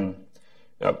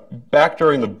 Back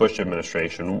during the Bush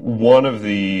administration, one of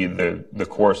the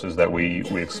courses that we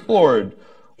explored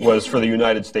was for the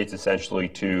United States essentially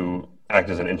to act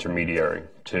as an intermediary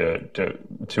to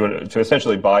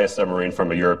essentially buy a submarine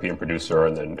from a European producer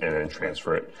and then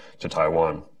transfer it to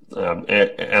Taiwan.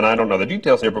 And I don't know the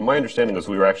details here, but my understanding is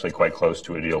we were actually quite close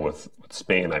to a deal with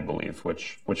Spain, I believe,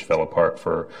 which fell apart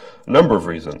for a number of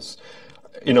reasons.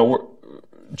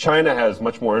 China has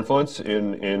much more influence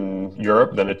in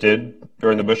Europe than it did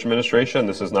during the Bush administration.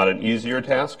 This is not an easier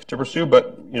task to pursue,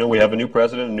 but we have a new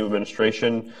president, a new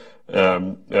administration,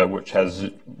 which has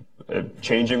a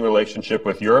changing relationship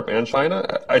with Europe and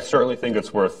China. I certainly think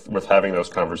it's worth having those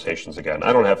conversations again.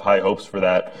 I don't have high hopes for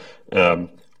that,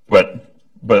 but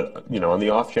on the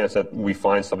off chance that we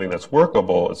find something that's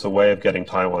workable, it's a way of getting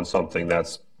Taiwan something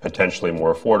that's potentially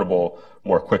more affordable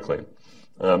more quickly.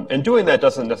 And doing that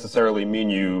doesn't necessarily mean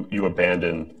you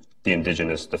abandon the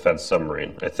indigenous defense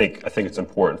submarine. I think it's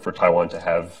important for Taiwan to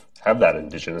have that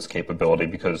indigenous capability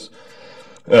because,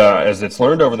 as it's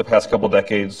learned over the past couple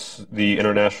decades, the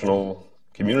international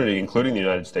community, including the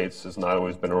United States, has not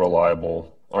always been a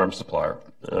reliable arms supplier.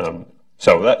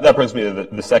 So that brings me to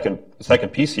the second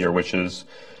piece here, which is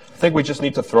I think we just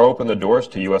need to throw open the doors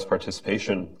to U.S.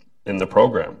 participation in the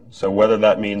program. So whether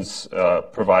that means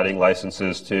providing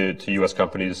licenses to U.S.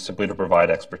 companies simply to provide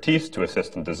expertise, to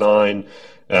assist in design,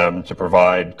 to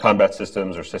provide combat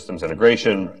systems or systems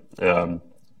integration,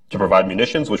 provide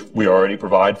munitions, which we already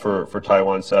provide for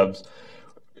Taiwan subs.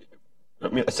 I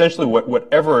mean, essentially,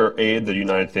 whatever aid the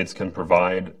United States can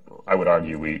provide, I would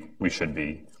argue we should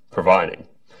be providing.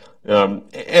 And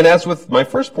as with my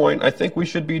first point, I think we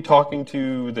should be talking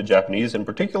to the Japanese in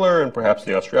particular, and perhaps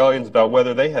the Australians, about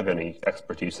whether they have any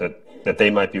expertise that they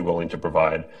might be willing to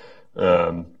provide.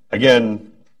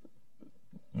 Again,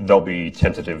 they'll be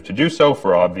tentative to do so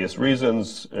for obvious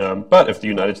reasons, but if the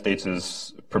United States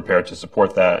is prepared to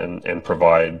support that and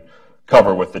provide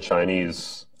cover with the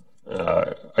Chinese,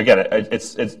 again,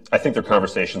 I think their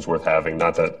conversation's worth having.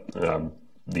 Not that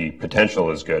the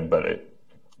potential is good, but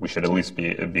we should at least be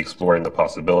exploring the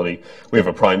possibility. We have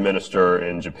a prime minister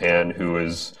in Japan who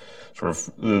is sort of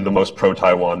the most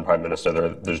pro-Taiwan prime minister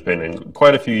there's been in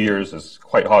quite a few years, is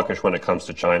quite hawkish when it comes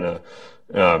to China,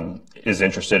 is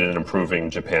interested in improving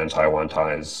Japan-Taiwan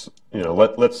ties.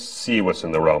 Let's see what's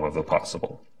in the realm of the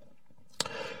possible.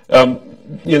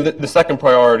 The second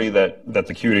priority that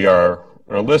the QDR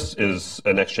lists is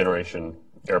a next generation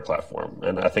air platform,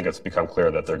 and I think it's become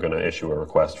clear that they're going to issue a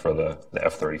request for the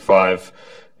F-35.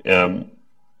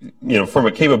 From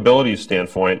a capabilities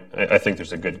standpoint, I think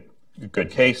there's a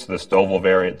good case. The Stovall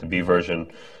variant, the B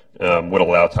version, would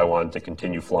allow Taiwan to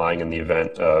continue flying in the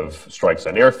event of strikes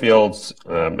on airfields,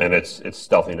 and its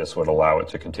stealthiness would allow it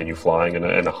to continue flying in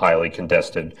a highly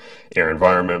contested air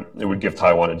environment. It would give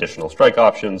Taiwan additional strike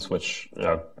options, which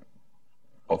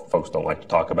folks don't like to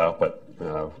talk about, but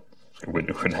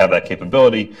it would have that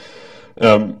capability.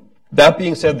 That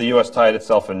being said, the U.S. tied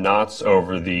itself in knots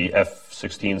over the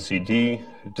F-16CD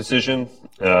decision,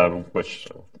 which,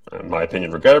 in my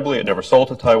opinion, regrettably, it never sold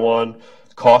to Taiwan.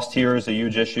 Cost here is a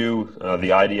huge issue.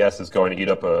 The IDS is going to eat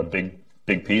up a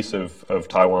big piece of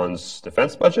Taiwan's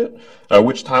defense budget,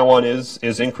 which Taiwan is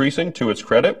increasing to its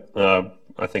credit.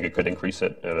 I think it could increase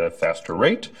it at a faster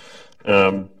rate.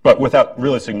 But without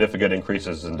really significant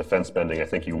increases in defense spending, I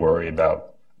think you worry about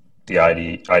the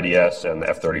IDS and the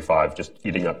F-35 just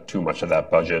eating up too much of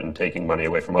that budget and taking money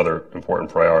away from other important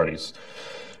priorities.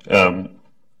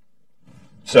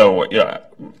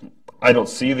 I don't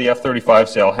see the F-35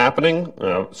 sale happening.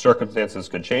 Circumstances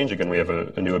could change. Again, we have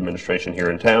a new administration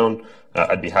here in town.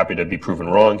 I'd be happy to be proven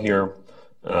wrong here.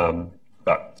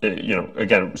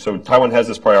 Again, so Taiwan has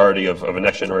this priority of a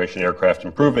next generation aircraft,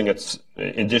 improving its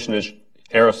indigenous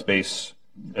aerospace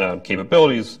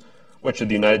capabilities. What should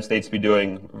the United States be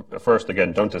doing? First,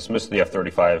 again, don't dismiss the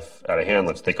F-35 out of hand.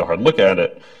 Let's take a hard look at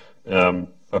it.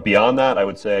 But beyond that, I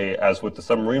would say, as with the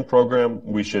submarine program,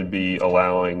 we should be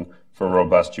allowing for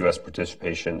robust U.S.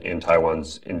 participation in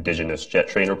Taiwan's indigenous jet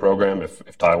trainer program,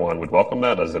 if Taiwan would welcome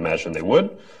that, as I imagine they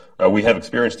would. We have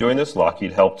experience doing this.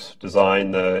 Lockheed helped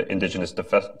design the indigenous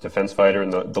defense fighter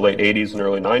in the late 80s and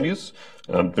early 90s.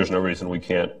 There's no reason we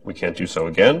can't do so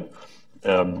again.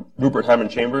 Rupert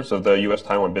Hammond Chambers of the U.S.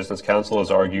 Taiwan Business Council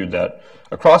has argued that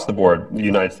across the board, the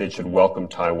United States should welcome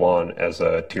Taiwan as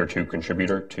a Tier 2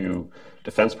 contributor to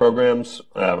defense programs.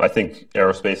 I think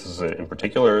aerospace in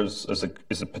particular is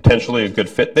potentially a good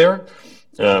fit there.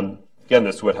 Again,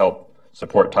 this would help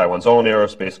support Taiwan's own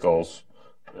aerospace goals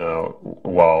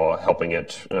while helping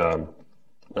it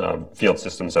field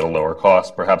systems at a lower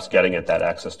cost, perhaps getting it that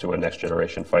access to a next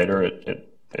generation fighter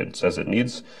it says it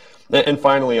needs. And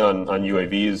finally, on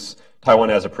UAVs, Taiwan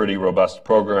has a pretty robust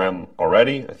program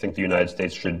already. I think the United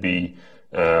States should be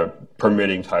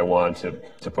permitting Taiwan to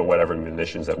put whatever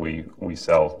munitions that we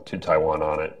sell to Taiwan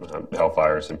on it,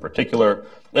 Hellfires in particular.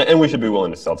 And we should be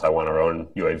willing to sell Taiwan our own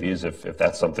UAVs if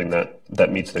that's something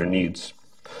that meets their needs.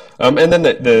 And then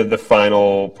the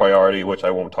final priority, which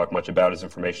I won't talk much about, is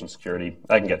information security.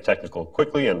 I can get technical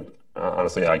quickly, and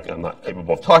honestly, I'm not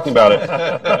capable of talking about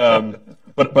it.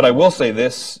 But I will say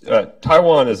this,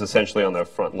 Taiwan is essentially on the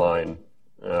front line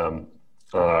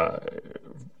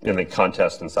in the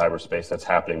contest in cyberspace that's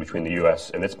happening between the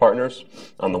U.S. and its partners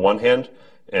on the one hand,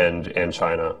 and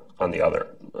China on the other.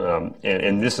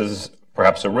 And this is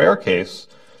perhaps a rare case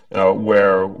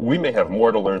where we may have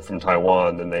more to learn from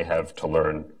Taiwan than they have to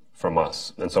learn from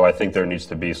us. And so I think there needs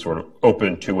to be sort of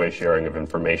open two-way sharing of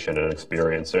information and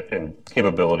experience and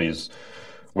capabilities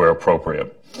where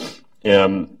appropriate.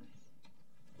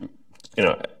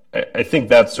 I think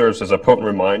that serves as a potent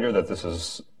reminder that this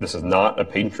is not a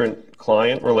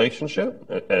patron-client relationship.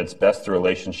 At its best, the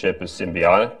relationship is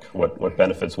symbiotic. What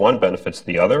benefits one benefits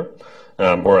the other.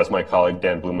 Or as my colleague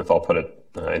Dan Blumenthal put it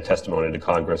in testimony to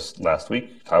Congress last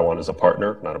week, Taiwan is a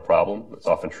partner, not a problem. It's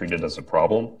often treated as a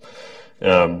problem.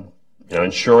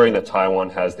 Ensuring that Taiwan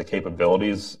has the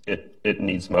capabilities it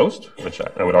needs most, which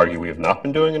I would argue we have not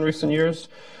been doing in recent years,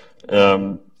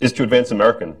 is to advance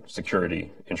American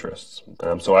security interests.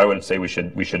 So I would say we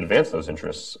should advance those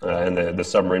interests, and the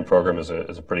submarine program is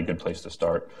a pretty good place to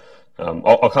start.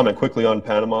 I'll comment quickly on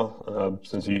Panama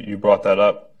since you brought that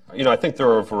up. I think there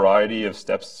are a variety of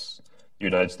steps the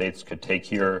United States could take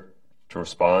here to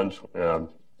respond.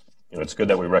 It's good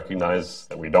that we recognize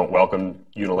that we don't welcome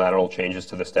unilateral changes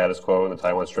to the status quo in the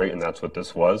Taiwan Strait, and that's what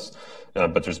this was.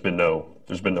 But there's been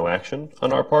no action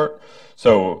on our part.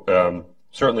 So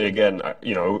certainly, again,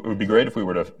 it would be great if we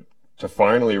were to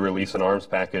finally release an arms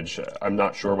package. I'm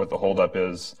not sure what the holdup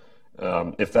is.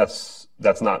 If that's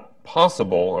not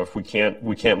possible, or if we can't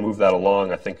move that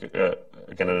along, I think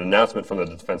again an announcement from the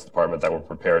Defense Department that we're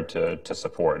prepared to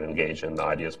support and engage in the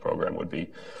IDEAS program would be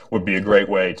a great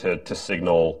way to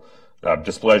signal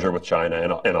displeasure with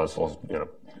China and also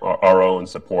our own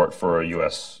support for a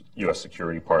U.S.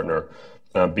 security partner.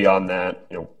 Beyond that,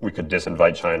 we could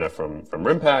disinvite China from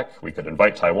RIMPAC. We could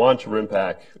invite Taiwan to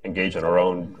RIMPAC, engage in our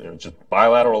own just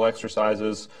bilateral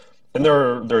exercises, and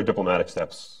there are diplomatic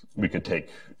steps we could take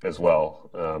as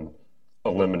well,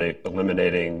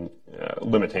 eliminating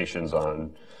limitations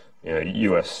on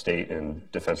U.S. State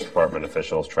and Defense Department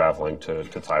officials traveling to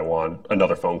Taiwan.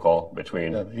 Another phone call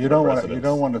between you don't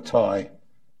want to tie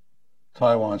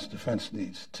Taiwan's defense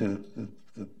needs to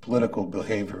the political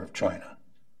behavior of China.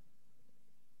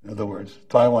 In other words,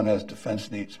 Taiwan has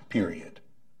defense needs, period.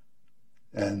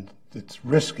 And it's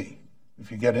risky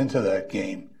if you get into that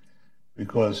game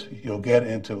because you'll get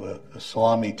into a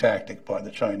salami tactic by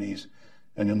the Chinese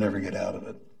and you'll never get out of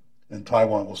it. And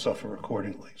Taiwan will suffer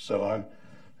accordingly. So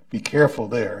be careful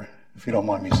there, if you don't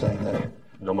mind me saying that.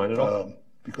 No mind at all.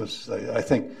 Because I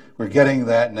think we're getting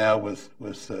that now with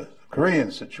the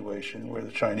Korean situation where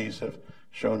the Chinese have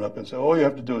shown up and said, all you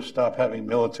have to do is stop having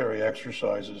military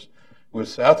exercises with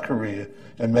South Korea,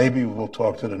 and maybe we'll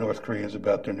talk to the North Koreans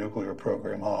about their nuclear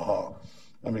program. Ha ha.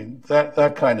 I mean,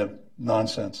 that kind of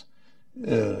nonsense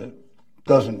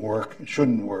doesn't work. It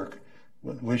shouldn't work.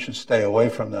 We should stay away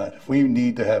from that. If we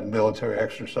need to have military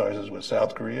exercises with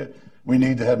South Korea, we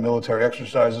need to have military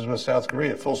exercises with South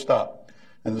Korea, full stop.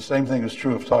 And the same thing is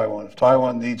true of Taiwan. If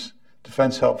Taiwan needs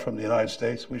defense help from the United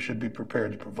States, we should be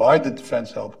prepared to provide the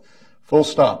defense help, full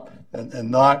stop,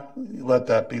 and not let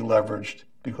that be leveraged,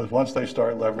 because once they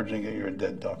start leveraging it, you're a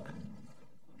dead duck.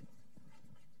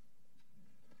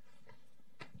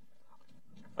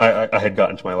 I had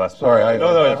gotten to my last. Sorry, I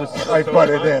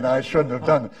butted in. I shouldn't have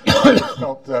done it. I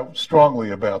felt strongly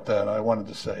about that. I wanted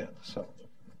to say it. So,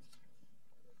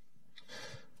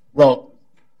 well,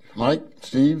 Mike,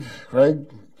 Steve, Craig,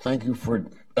 thank you for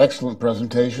excellent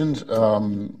presentations.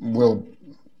 We'll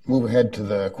move ahead to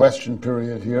the question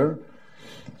period here,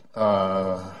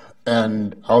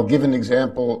 and I'll give an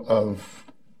example of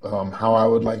how I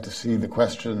would like to see the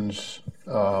questions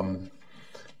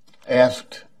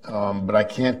asked. But I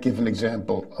can't give an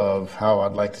example of how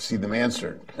I'd like to see them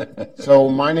answered. So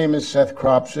my name is Seth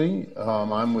Cropsey.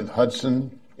 I'm with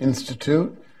Hudson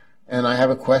Institute, and I have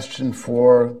a question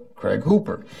for Craig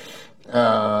Hooper.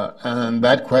 And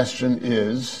that question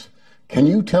is, can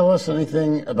you tell us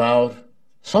anything about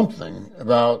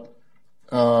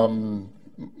the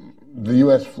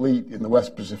U.S. fleet in the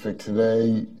West Pacific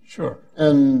today? Sure.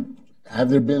 And have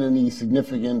there been any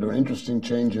significant or interesting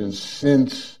changes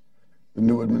since the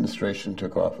new administration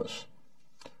took office?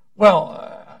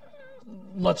 Well,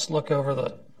 let's look over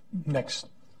the next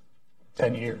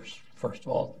 10 years, first of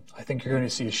all. I think you're going to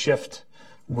see a shift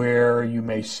where you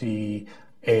may see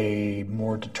a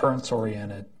more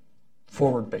deterrence-oriented,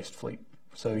 forward-based fleet.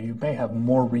 So you may have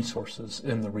more resources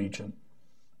in the region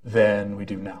than we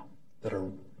do now that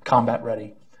are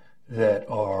combat-ready, that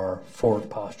are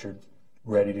forward-postured,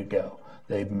 ready to go.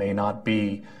 They may not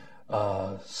be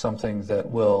something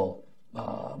that will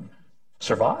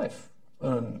survive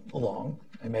long.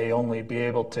 They may only be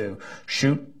able to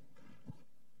shoot,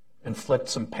 inflict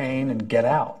some pain, and get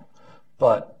out.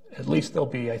 But at least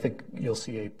I think you'll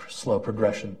see a slow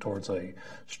progression towards a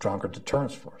stronger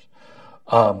deterrence force.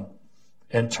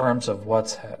 In terms of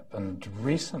what's happened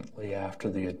recently after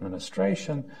the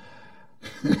administration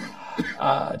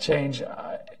change,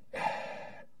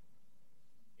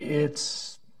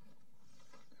 it's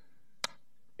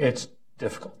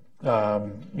difficult.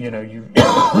 You've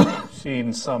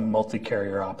seen some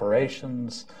multi-carrier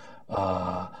operations,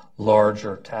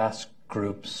 larger task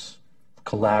groups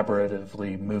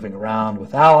collaboratively moving around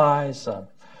with allies,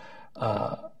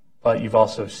 but you've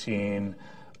also seen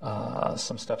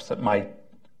some steps that might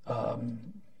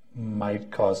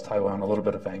cause Taiwan a little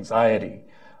bit of anxiety,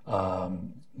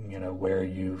 where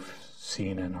you've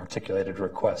seen an articulated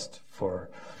request for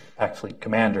Pac Fleet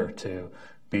Commander to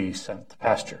be sent to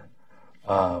pasture.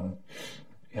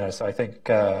 So I think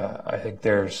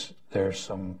there's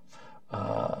some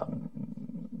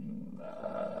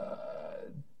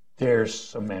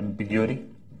ambiguity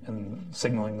in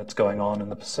signaling that's going on in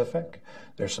the Pacific.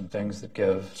 There's some things that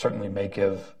certainly may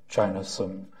give China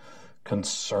some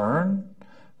concern,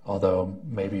 although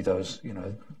maybe those,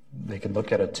 they can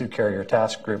look at a 2-carrier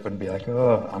task group and be like,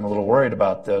 oh, I'm a little worried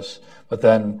about this, but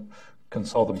then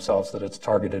console themselves that it's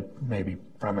targeted maybe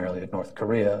primarily at North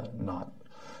Korea, not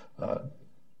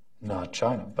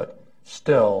China. But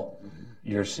still,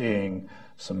 you're seeing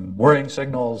some worrying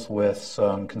signals with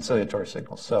some conciliatory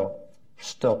signals. So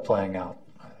still playing out,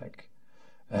 I think.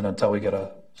 And until we get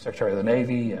a Secretary of the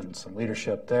Navy and some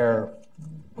leadership there,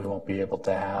 we won't be able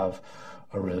to have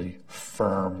a really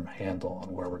firm handle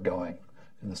on where we're going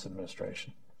in this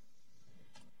administration.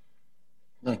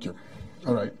 Thank you.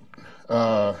 All right.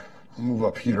 I'll move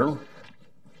up here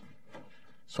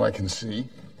so I can see.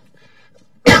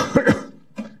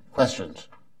 Questions?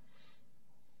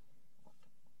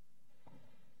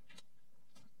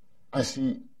 I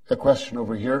see a question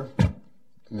over here,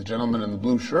 and the gentleman in the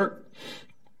blue shirt.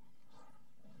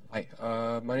 Hi,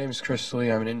 my name is Chris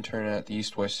Lee. I'm an intern at the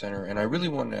East-West Center, and I really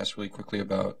wanted to ask really quickly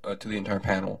about to the entire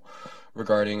panel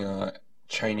regarding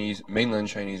mainland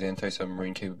Chinese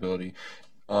anti-submarine capability.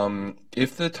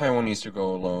 If the Taiwan needs to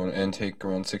go alone and take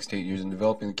around 6 to 8 years in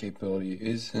developing the capability,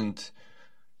 isn't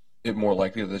it more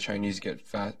likely that the Chinese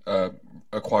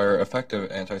acquire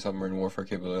effective anti-submarine warfare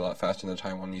capability a lot faster than the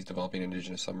Taiwanese developing an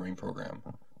indigenous submarine program?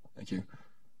 Thank you. You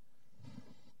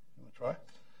want to try?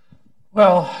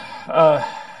 Well,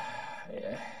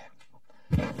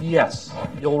 yes,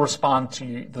 you'll respond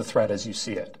to the threat as you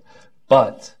see it,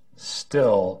 but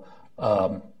still,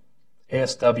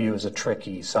 ASW is a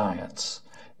tricky science,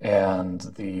 and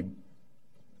the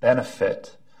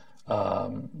benefit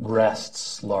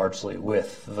rests largely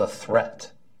with the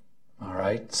threat. All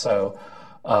right, so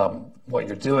what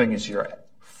you're doing is you're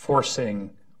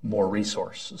forcing more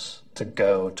resources to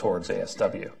go towards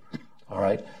ASW. All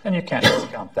right, and you can't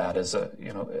discount that as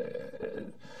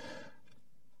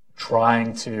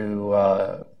trying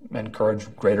to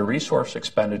encourage greater resource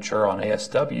expenditure on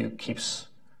ASW keeps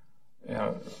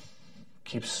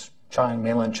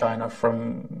mainland China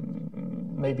from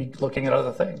maybe looking at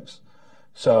other things.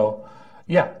 So,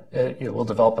 yeah, it will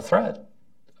develop a threat,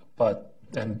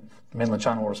 and mainland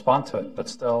China will respond to it. But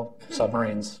still,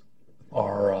 submarines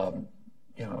are a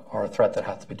threat that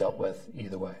has to be dealt with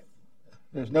either way.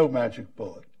 There's no magic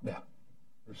bullet. Yeah.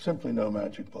 There's simply no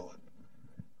magic bullet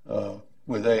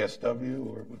with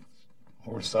ASW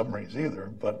or submarines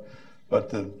either. But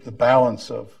the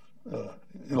balance of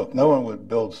look, no one would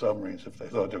build submarines if they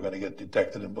thought they were going to get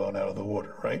detected and blown out of the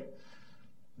water, right?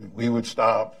 We would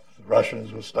stop. The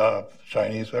Russians would stop. The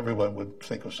Chinese, everyone would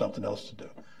think of something else to do.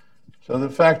 So the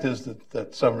fact is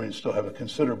that submarines still have a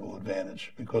considerable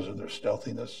advantage because of their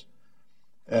stealthiness.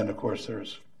 And, of course,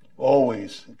 there's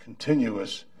always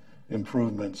continuous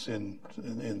improvements in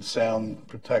sound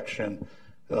protection,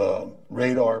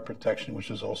 radar protection,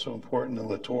 which is also important in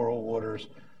littoral waters,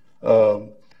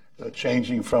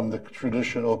 changing from the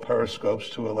traditional periscopes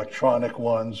to electronic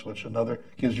ones, which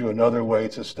gives you another way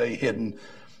to stay hidden.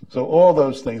 So all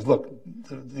those things. Look,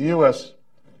 the U.S.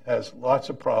 has lots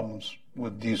of problems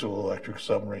with diesel-electric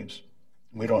submarines.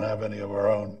 We don't have any of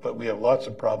our own, but we have lots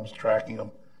of problems tracking them,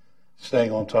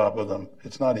 staying on top of them.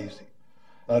 It's not easy.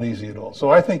 Not easy at all. So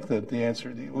I think that the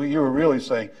answer, you were really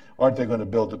saying, aren't they going to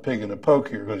build a pig in a poke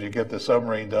here because you get the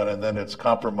submarine done and then it's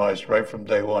compromised right from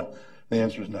day one? The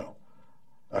answer is no.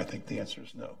 I think the answer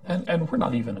is no. And we're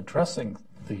not even addressing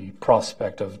the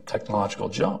prospect of technological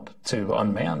jump to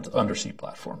unmanned undersea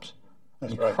platforms.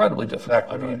 That's incredibly right. difficult.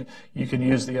 Exactly I mean, you can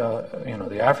use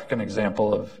the African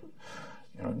example of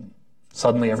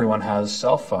suddenly everyone has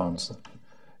cell phones.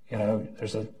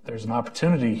 There's an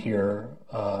opportunity here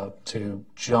to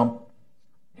jump,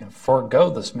 forego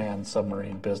this manned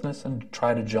submarine business and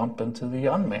try to jump into the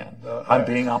unmanned. I'm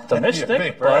being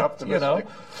optimistic, but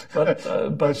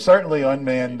certainly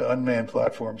unmanned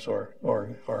platforms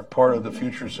are part of the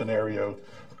future scenario.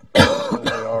 They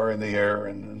are in the air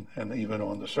and even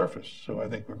on the surface. So I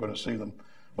think we're going to see them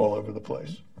all over the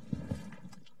place.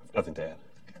 Nothing to add.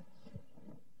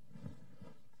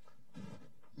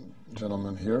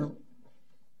 Gentleman here.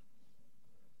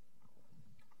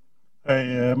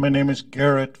 Hi, my name is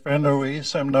Garrett Van der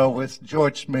Wees. I'm now with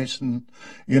George Mason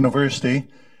University.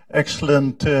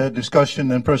 Excellent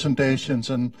discussion and presentations,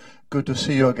 and good to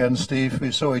see you again, Steve.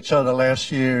 We saw each other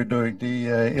last year during the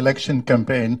election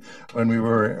campaign when we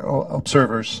were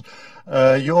observers.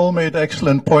 You all made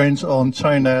excellent points on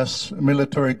China's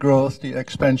military growth, the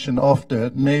expansion of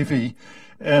the Navy.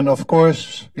 And of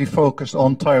course, we focused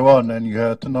on Taiwan, and you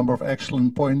had a number of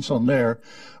excellent points on there.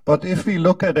 But if we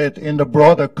look at it in the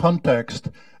broader context,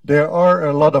 there are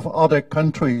a lot of other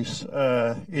countries,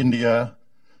 India,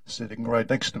 sitting right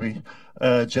next to me,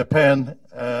 Japan,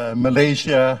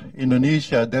 Malaysia,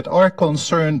 Indonesia, that are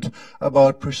concerned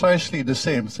about precisely the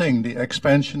same thing, the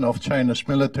expansion of China's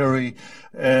military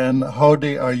and how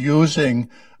they are using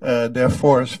their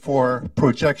force for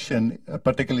projection,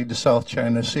 particularly the South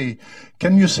China Sea.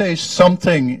 Can you say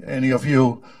something, any of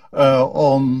you,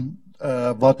 on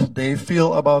what they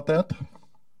feel about that?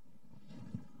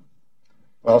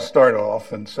 I'll start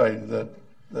off and say that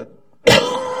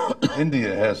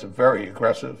India has a very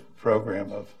aggressive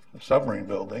program of submarine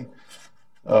building,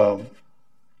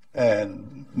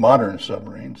 and modern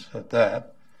submarines at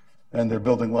that, and they're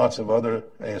building lots of other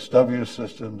ASW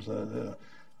systems.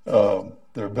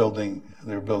 They're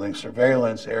building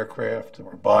surveillance aircraft,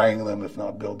 or buying them, if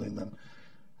not building them,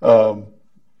 and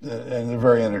they're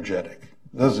very energetic.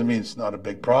 Doesn't mean it's not a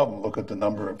big problem. Look at the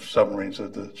number of submarines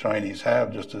that the Chinese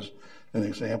have, just as an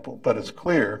example. But it's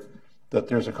clear that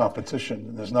there's a competition.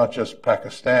 And there's not just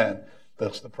Pakistan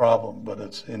that's the problem, but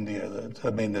it's India.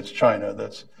 It's China.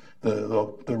 That's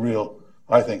the real,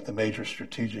 I think, the major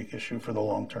strategic issue for the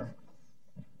long term.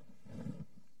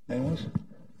 Anyone else?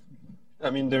 I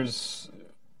mean,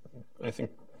 I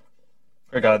think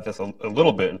I got this a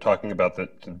little bit in talking about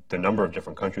the number of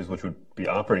different countries which would be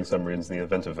operating submarines in the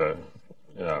event of a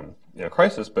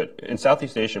crisis. But in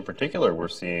Southeast Asia in particular, we're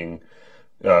seeing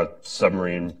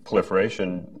submarine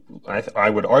proliferation, I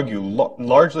would argue,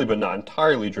 largely but not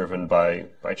entirely driven by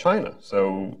China.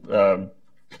 So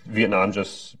Vietnam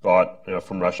just bought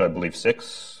from Russia, I believe,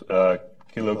 6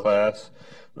 Kilo class.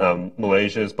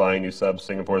 Malaysia is buying new subs.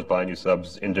 Singapore is buying new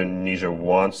subs. Indonesia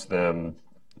wants them.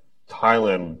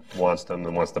 Thailand wants them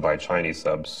and wants to buy Chinese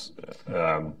subs.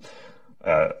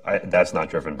 That's not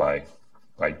driven by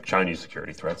Chinese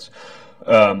security threats.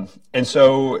 And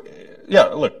so, yeah,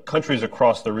 look, countries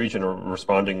across the region are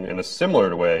responding in a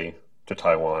similar way to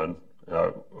Taiwan.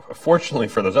 Fortunately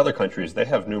for those other countries, they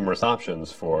have numerous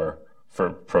options for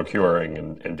procuring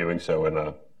and doing so in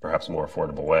a perhaps more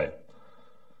affordable way.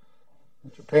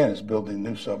 Japan is building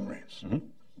new submarines,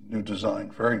 new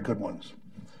design, very good ones.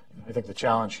 I think the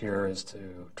challenge here is to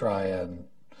try and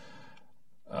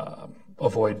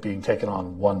avoid being taken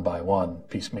on one by one,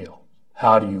 piecemeal.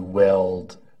 How do you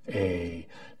weld a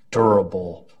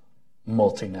durable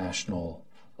multinational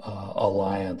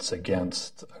alliance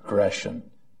against aggression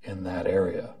in that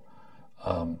area?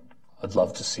 I'd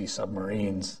love to see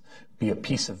submarines be a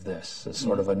piece of this, as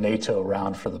sort of a NATO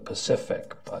round for the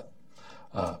Pacific, but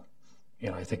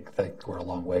I think that we're a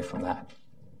long way from that.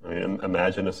 I mean,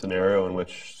 imagine a scenario in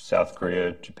which South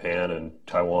Korea, Japan, and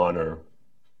Taiwan are,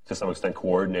 to some extent,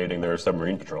 coordinating their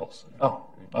submarine patrols. Oh,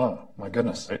 my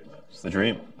goodness. Right? It's the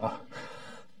dream.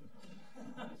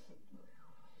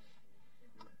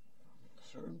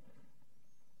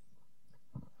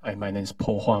 Hi, my name is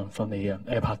Paul Huang from the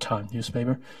Epoch Times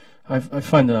newspaper. I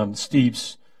find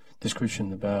Steve's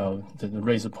description about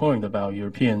raise a point about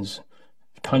Europeans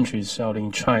countries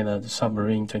selling China the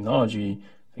submarine technology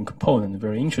and component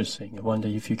very interesting. I wonder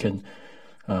if you can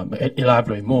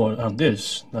elaborate more on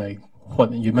this, like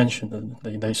what you mentioned,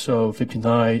 that they sold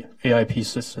 59 AIP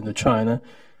systems to China.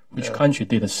 Which country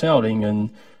did the selling, and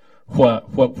what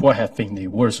have been the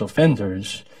worst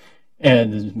offenders?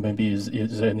 And maybe is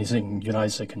there anything the United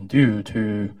States can do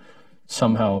to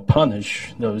somehow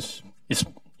punish those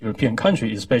European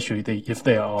countries, especially if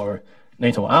they are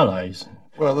NATO allies?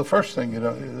 Well, the first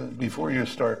thing, before you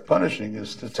start punishing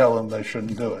is to tell them they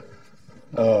shouldn't do it.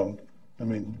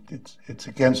 It's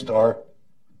against our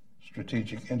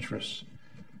strategic interests,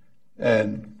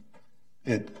 and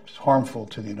it's harmful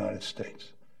to the United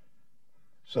States.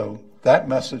 So that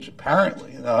message,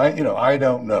 apparently, I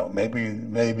don't know.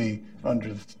 Maybe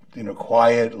under,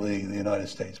 quietly the United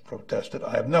States protested.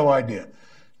 I have no idea,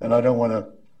 and I don't want to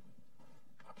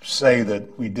say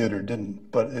that we did or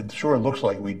didn't, but it sure looks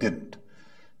like we didn't.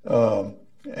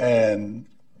 And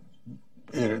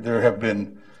there have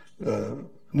been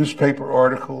newspaper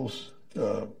articles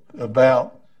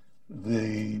about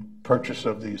the purchase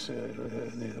of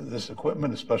this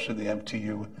equipment, especially the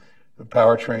MTU, the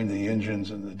powertrain, the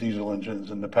engines and the diesel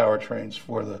engines and the powertrains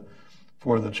for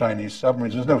the Chinese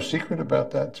submarines. There's no secret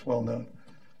about that. It's well known.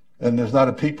 And there's not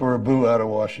a peep or a boo out of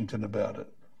Washington about it,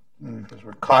 because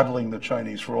we're coddling the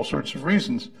Chinese for all sorts of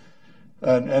reasons.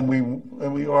 And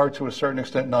we are, to a certain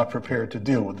extent, not prepared to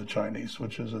deal with the Chinese,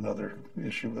 which is another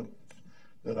issue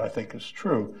that I think is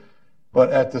true.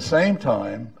 But at the same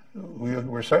time,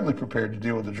 we're certainly prepared to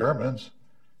deal with the Germans.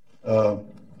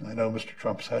 I know Mr.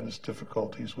 Trump's had his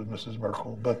difficulties with Mrs.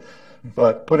 Merkel,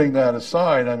 but putting that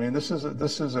aside, I mean, this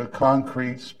is a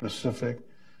concrete, specific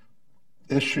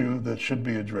issue that should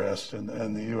be addressed,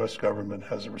 and the U.S. government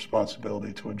has a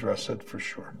responsibility to address it for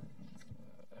sure.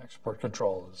 Export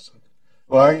control is.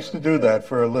 Well, I used to do that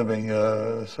for a living,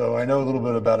 so I know a little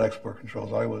bit about export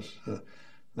controls. I was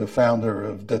the founder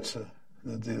of DTSA,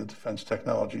 the Defense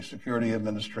Technology Security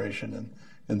Administration,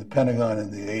 in the Pentagon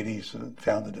in the 80s,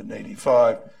 founded in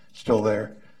 85, still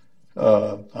there.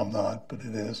 I'm not, but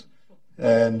it is.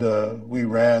 And we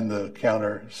ran the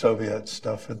counter-Soviet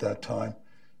stuff at that time.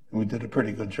 And we did a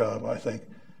pretty good job, I think.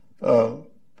 And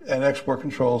export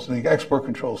controls, the export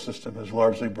control system has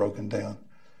largely broken down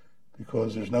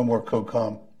because there's no more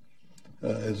COCOM,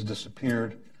 has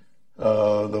disappeared.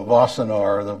 The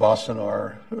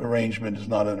Wassenaar arrangement is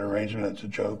not an arrangement, it's a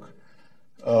joke.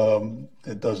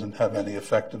 It doesn't have any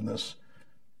effectiveness.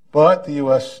 But the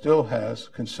U.S. still has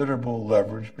considerable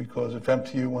leverage because if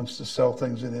MTU wants to sell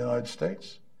things in the United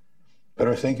States,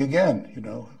 better think again. You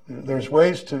know, there's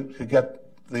ways to get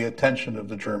the attention of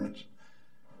the Germans.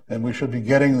 And we should be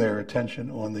getting their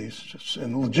attention on these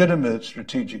legitimate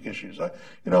strategic issues.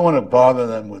 You don't want to bother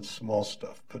them with small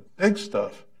stuff, but big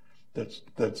stuff that's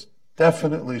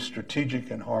definitely strategic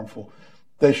and harmful.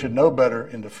 They should know better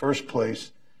in the first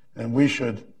place, and we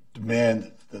should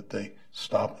demand that they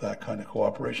stop that kind of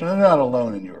cooperation. They're not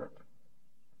alone in Europe.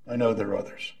 I know there are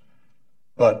others.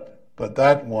 But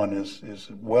that one is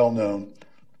well-known,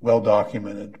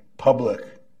 well-documented, public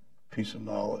piece of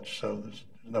knowledge, so there's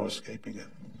no escaping it.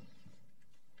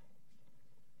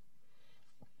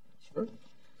 Sure.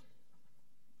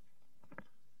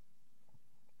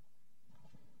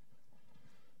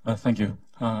 Thank you.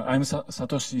 I'm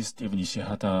Satoshi Steve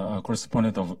Nishihata, a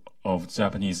correspondent of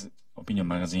Japanese opinion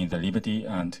magazine The Liberty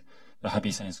and the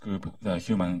Happy Science Group, the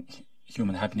Human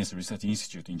Happiness Research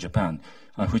Institute in Japan,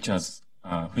 which was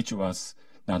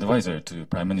an advisor to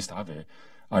Prime Minister Abe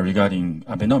regarding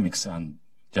Abenomics and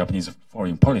Japanese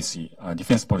foreign policy,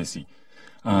 defense policy.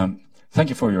 Thank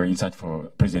you for your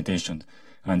insightful presentation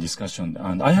and discussion.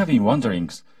 And I have been wondering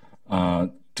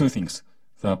two things.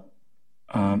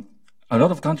 A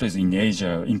lot of countries in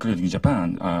Asia, including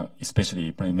Japan,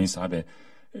 especially Prime Minister Abe,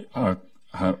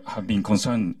 have been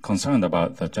concerned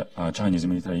about the Chinese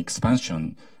military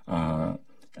expansion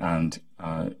and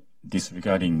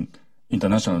disregarding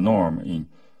international norm in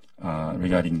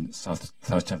regarding South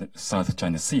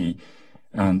China Sea.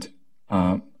 And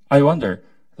I wonder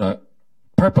the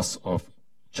purpose of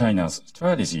China's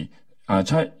strategy.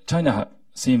 China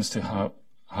seems to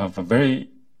have a very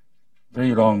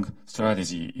long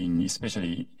strategy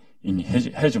especially in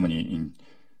hegemony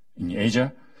in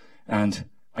Asia. And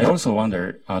I also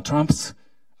wonder Trump's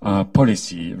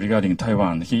policy regarding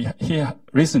Taiwan. He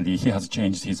recently has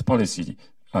changed his policy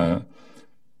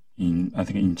in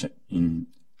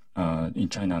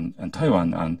China and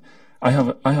Taiwan. And I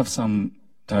have some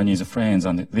Chinese friends,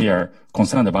 and they are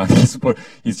concerned about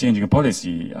his changing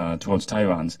policy towards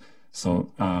Taiwan. So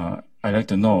I'd like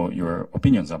to know your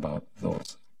opinions about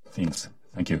those things.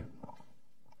 Thank you.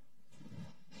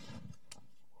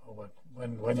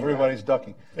 When everybody's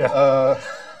ducking. Yeah.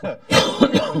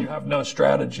 When you have no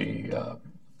strategy,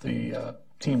 the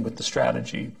team with the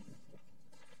strategy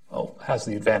has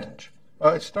the advantage.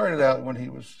 It started out when he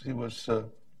was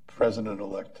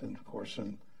president-elect, and of course,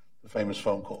 in the famous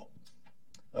phone call.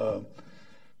 And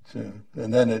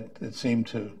then it seemed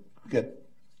to get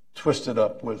twisted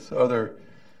up with other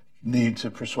need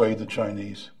to persuade the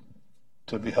Chinese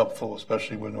to be helpful,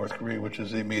 especially with North Korea, which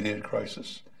is the immediate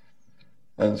crisis.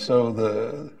 And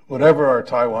so whatever our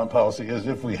Taiwan policy is,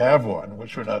 if we have one,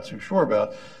 which we're not too sure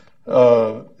about,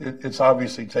 it's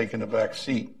obviously taken a back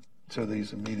seat to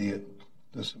this immediate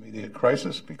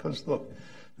crisis because, look,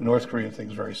 the North Korean thing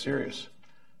is very serious.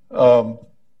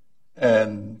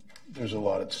 And there's a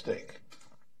lot at stake.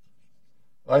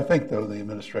 I think, though, the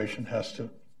administration has to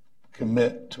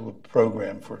commit to a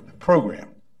program,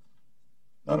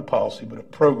 not a policy, but a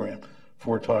program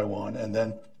for Taiwan, and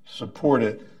then support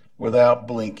it without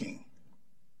blinking,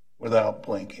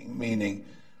 meaning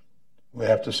we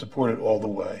have to support it all the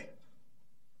way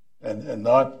and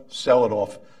not sell it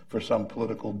off for some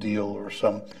political deal or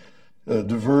some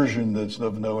diversion that's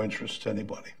of no interest to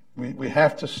anybody. We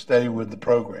have to stay with the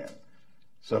program.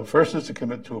 So first is to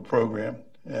commit to a program,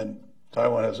 and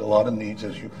Taiwan has a lot of needs,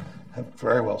 as you have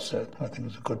very well said. I think it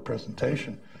was a good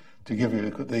presentation to give you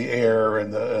the air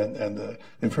and the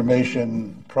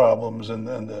information problems and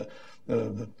the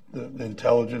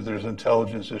intelligence. There's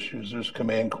intelligence issues. There's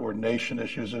command coordination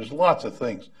issues. There's lots of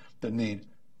things that need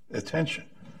attention.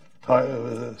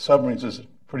 Submarines is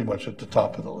pretty much at the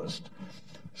top of the list.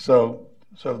 So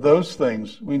those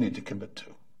things we need to commit to.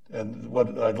 And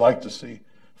what I'd like to see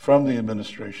from the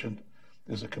administration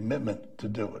is a commitment to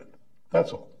do it.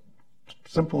 That's all.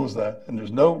 Simple as that. And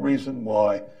there's no reason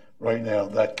why right now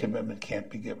that commitment can't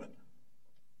be given.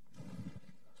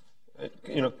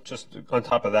 Just on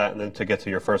top of that, and then to get to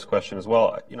your first question as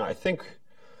well, I think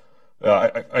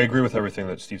I agree with everything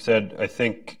that Steve said. I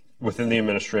think within the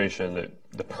administration, that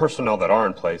the personnel that are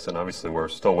in place, and obviously we're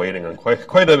still waiting on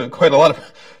quite a lot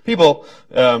of people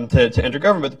to enter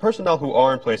government. The personnel who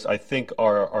are in place, I think,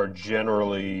 are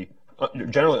generally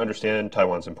understand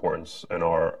Taiwan's importance and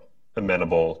are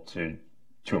amenable to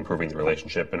improving the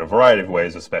relationship in a variety of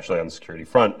ways, especially on the security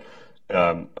front.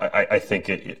 I think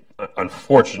it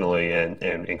unfortunately and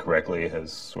incorrectly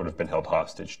has sort of been held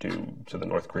hostage to the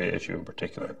North Korea issue in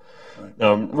particular.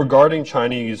 Right. Regarding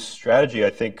Chinese strategy, I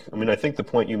think the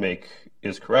point you make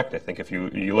is correct. I think if you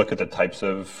look at the types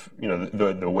of,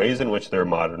 the ways in which they're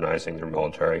modernizing their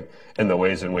military and the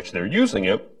ways in which they're using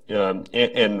it,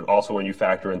 and also when you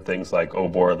factor in things like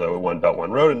OBOR, the One Belt,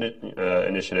 One Road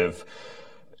initiative,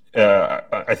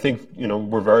 I think,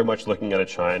 we're very much looking at a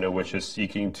China which is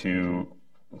seeking to,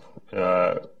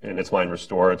 in its mind,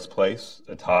 restore its place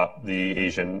atop the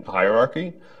Asian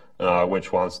hierarchy,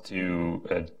 which wants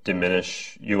to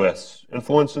diminish U.S.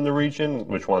 influence in the region,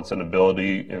 which wants an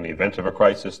ability in the event of a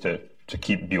crisis to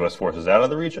keep U.S. forces out of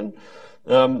the region.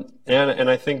 And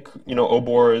I think,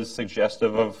 OBOR is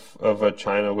suggestive of a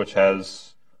China which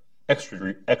has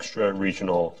extra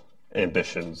regional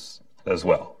ambitions as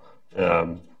well.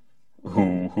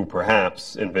 Who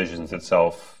perhaps envisions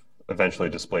itself eventually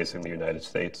displacing the United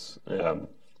States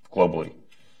globally.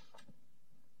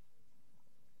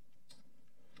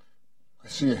 I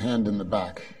see a hand in the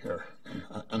back here,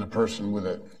 and a person with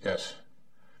it. Yes.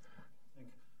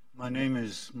 My name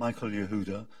is Michael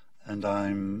Yehuda, and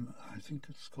I think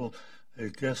it's called a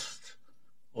guest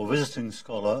or visiting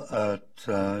scholar at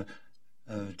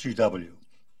GW.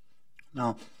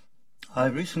 Now, I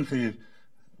recently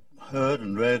heard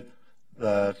and read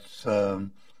that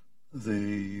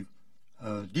the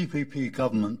DPP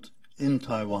government in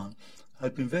Taiwan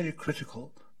had been very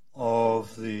critical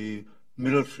of the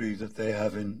military that they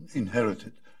have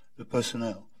inherited, the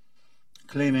personnel,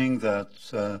 claiming that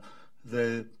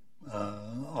they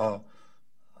are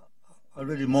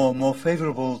really more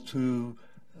favorable to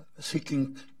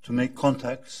seeking to make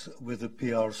contacts with the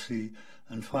PRC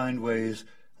and find ways,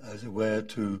 as it were,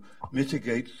 to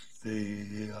mitigate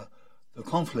the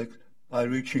conflict by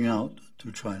reaching out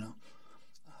to China.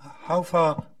 How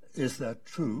far is that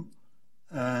true?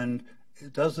 And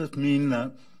does it mean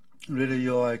that really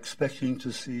you're expecting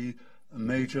to see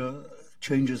major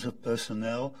changes of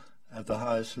personnel at the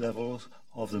highest levels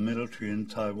of the military in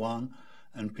Taiwan,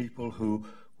 and people who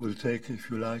will take, if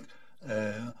you like,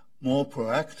 a more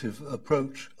proactive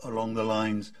approach along the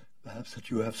lines perhaps that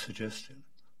you have suggested?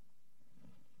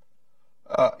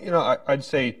 I'd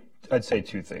say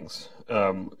two things.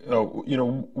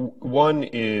 One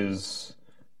is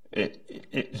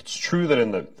it's true that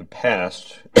in the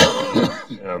past,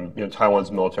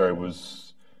 Taiwan's military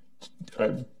was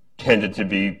tended to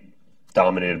be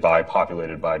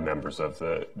populated by members of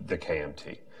the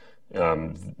KMT.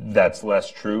 That's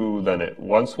less true than it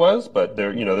once was, but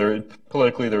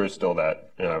politically there is still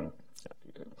that. I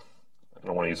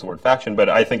don't want to use the word faction, but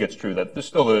I think it's true that there's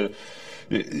still the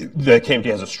KMT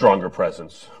has a stronger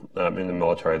presence in the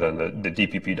military than the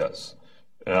DPP does.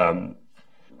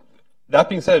 That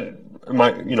being said,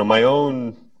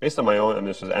 based on my own, and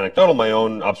this is anecdotal, my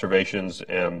own observations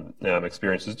and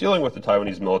experiences dealing with the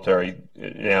Taiwanese military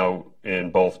now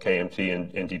in both KMT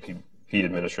and DPP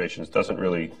administrations doesn't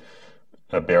really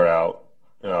bear out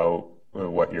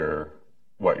what you're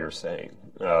saying.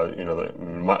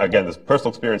 Again, this personal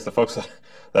experience, the folks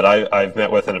that I've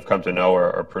met with and have come to know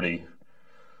are pretty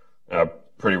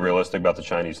realistic about the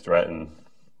Chinese threat and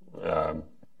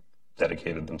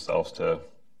dedicated themselves to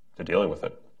dealing with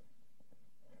it.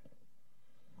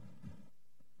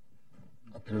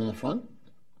 Up here in the front.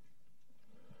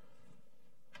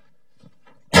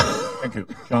 Thank you.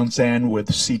 John Zan with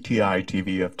CTI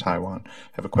TV of Taiwan. I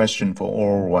have a question for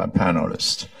all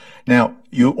panelists. Now,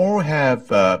 you all have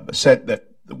said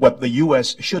that what the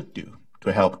U.S. should do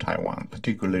to help Taiwan,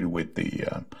 particularly with the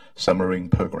submarine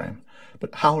program.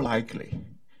 But how likely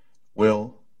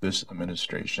will this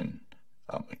administration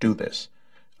do this?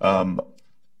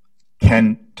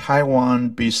 Can Taiwan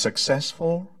be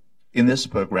successful in this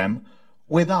program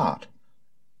without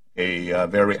a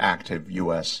very active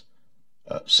U.S.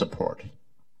 support?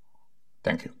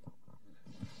 Thank you.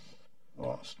 You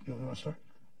want to start?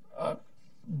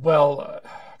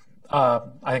 I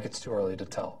think it's too early to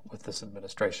tell with this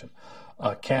administration.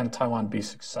 Can Taiwan be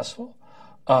successful?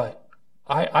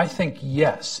 I think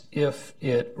yes, if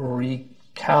it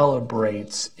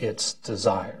recalibrates its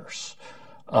desires.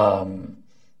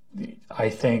 I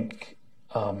think,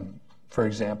 for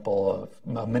example,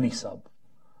 a mini-sub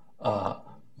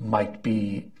might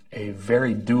be a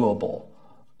very doable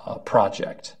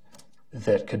project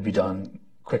that could be done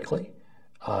quickly.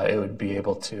 It would be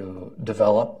able to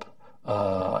develop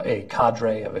a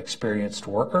cadre of experienced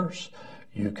workers.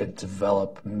 You could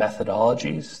develop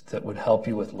methodologies that would help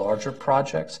you with larger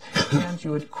projects, and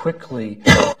you would quickly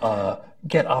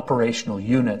get operational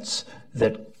units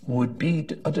that would be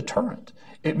a deterrent.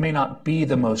 It may not be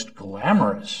the most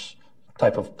glamorous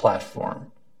type of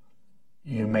platform.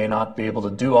 You may not be able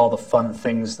to do all the fun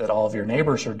things that all of your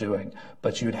neighbors are doing,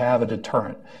 but you'd have a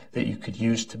deterrent that you could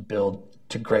use to build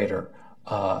to greater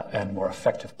and more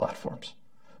effective platforms.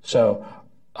 So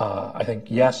I think,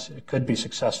 yes, it could be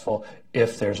successful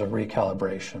if there's a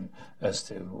recalibration as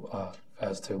to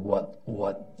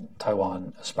what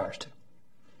Taiwan aspires to.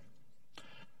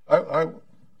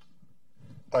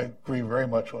 I agree very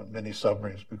much on mini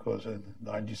submarines, because in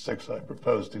 '96 I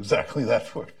proposed exactly that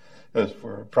for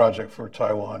a project for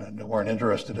Taiwan, and they weren't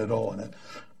interested at all in it.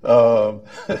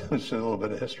 It's a little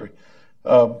bit of history,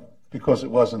 because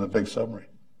it wasn't a big submarine,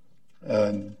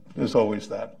 and there's always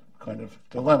that kind of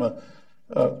dilemma.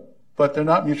 But they're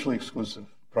not mutually exclusive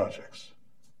projects.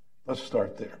 Let's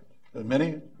start there. A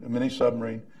mini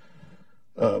submarine,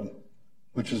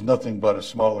 which is nothing but a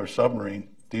smaller submarine,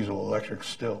 diesel electric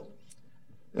still.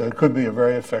 It could be a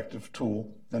very effective tool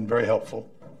and very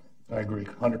helpful. I agree,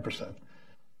 100%.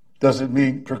 Does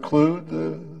it preclude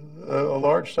a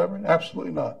large submarine?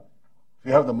 Absolutely not. If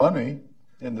you have the money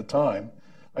and the time.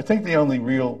 I think the only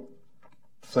real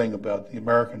thing about the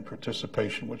American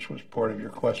participation, which was part of your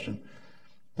question,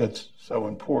 that's so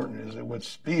important, is it would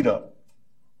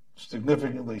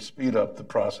significantly speed up the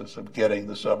process of getting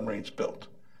the submarines built.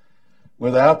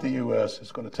 Without the U.S.,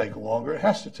 it's going to take longer. It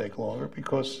has to take longer,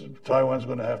 because Taiwan's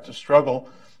going to have to struggle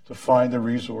to find the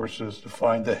resources, to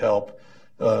find the help,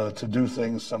 to do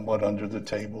things somewhat under the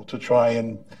table, to try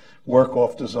and work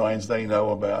off designs they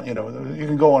know about. You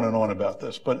can go on and on about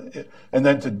this, and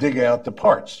then to dig out the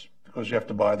parts, because you have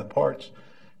to buy the parts.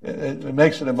 It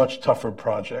makes it a much tougher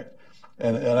project,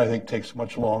 and I think takes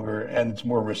much longer, and it's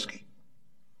more risky.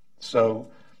 So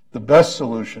the best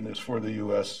solution is for the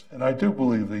U.S., and I do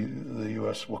believe the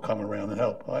U.S. will come around and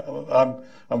help.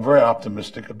 I'm very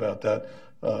optimistic about that.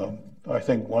 I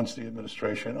think once the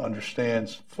administration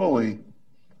understands fully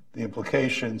the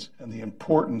implications and the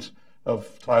importance of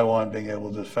Taiwan being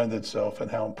able to defend itself and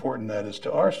how important that is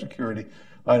to our security,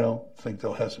 I don't think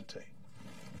they'll hesitate.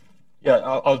 Yeah,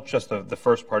 I'll just the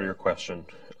first part of your question.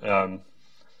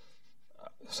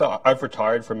 So I've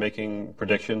retired from making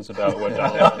predictions about what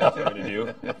Donald Trump is going to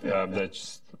do.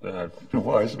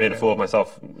 That's made a fool of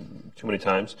myself too many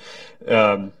times.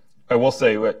 I will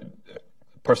say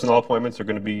personnel appointments are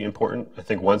going to be important. I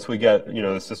think once we get,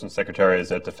 the assistant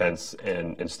secretaries at Defense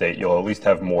and State, you'll at least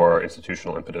have more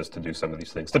institutional impetus to do some of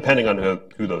these things, depending on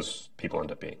who those people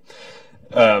end up being.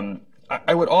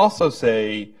 I would also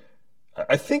say,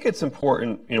 I think it's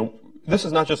important, this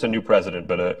is not just a new president,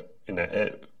 but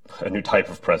a new type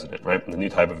of president, right? A new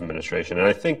type of administration. And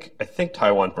I think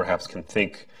Taiwan perhaps can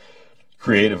think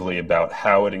creatively about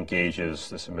how it engages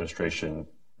this administration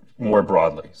more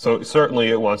broadly. So certainly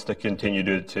it wants to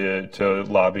continue to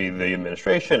lobby the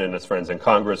administration and its friends in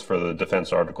Congress for the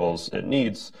defense articles it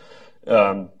needs.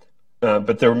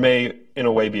 But there may, in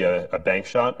a way, be a bank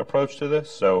shot approach to this.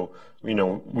 So, we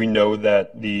know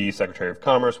that the Secretary of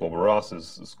Commerce, Wilbur Ross,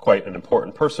 is quite an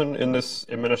important person in this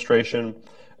administration.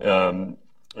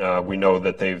 We know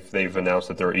that they've announced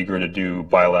that they're eager to do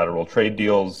bilateral trade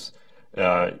deals.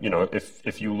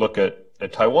 If you look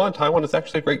at Taiwan is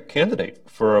actually a great candidate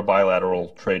for a bilateral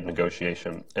trade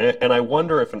negotiation. And I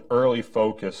wonder if an early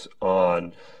focus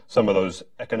on some of those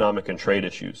economic and trade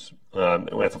issues,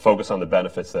 with a focus on the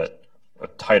benefits that a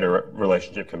tighter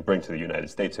relationship can bring to the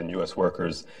United States and U.S.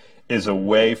 workers, is a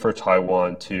way for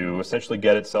Taiwan to essentially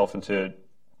get itself into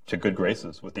good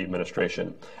graces with the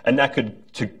administration. And that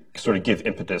could to sort of give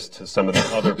impetus to some of the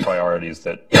other priorities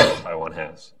that Taiwan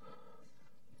has.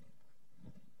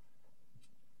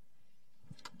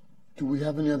 Do we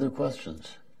have any other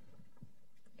questions?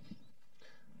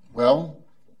 Well,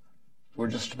 we're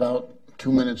just about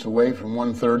 2 minutes away from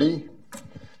 1:30.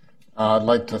 I'd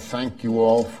like to thank you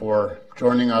all for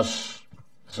joining us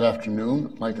this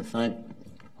afternoon. I'd like to thank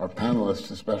our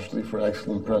panelists especially for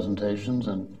excellent presentations,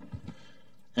 and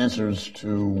answers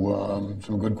to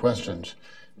some good questions.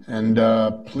 And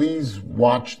please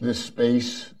watch this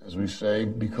space, as we say,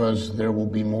 because there will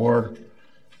be more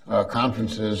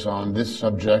conferences on this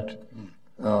subject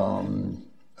and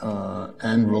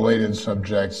related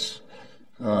subjects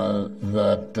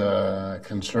that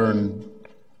concern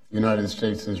the United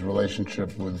States'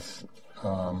 relationship with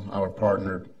our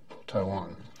partner,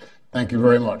 Taiwan. Thank you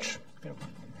very much. Yep.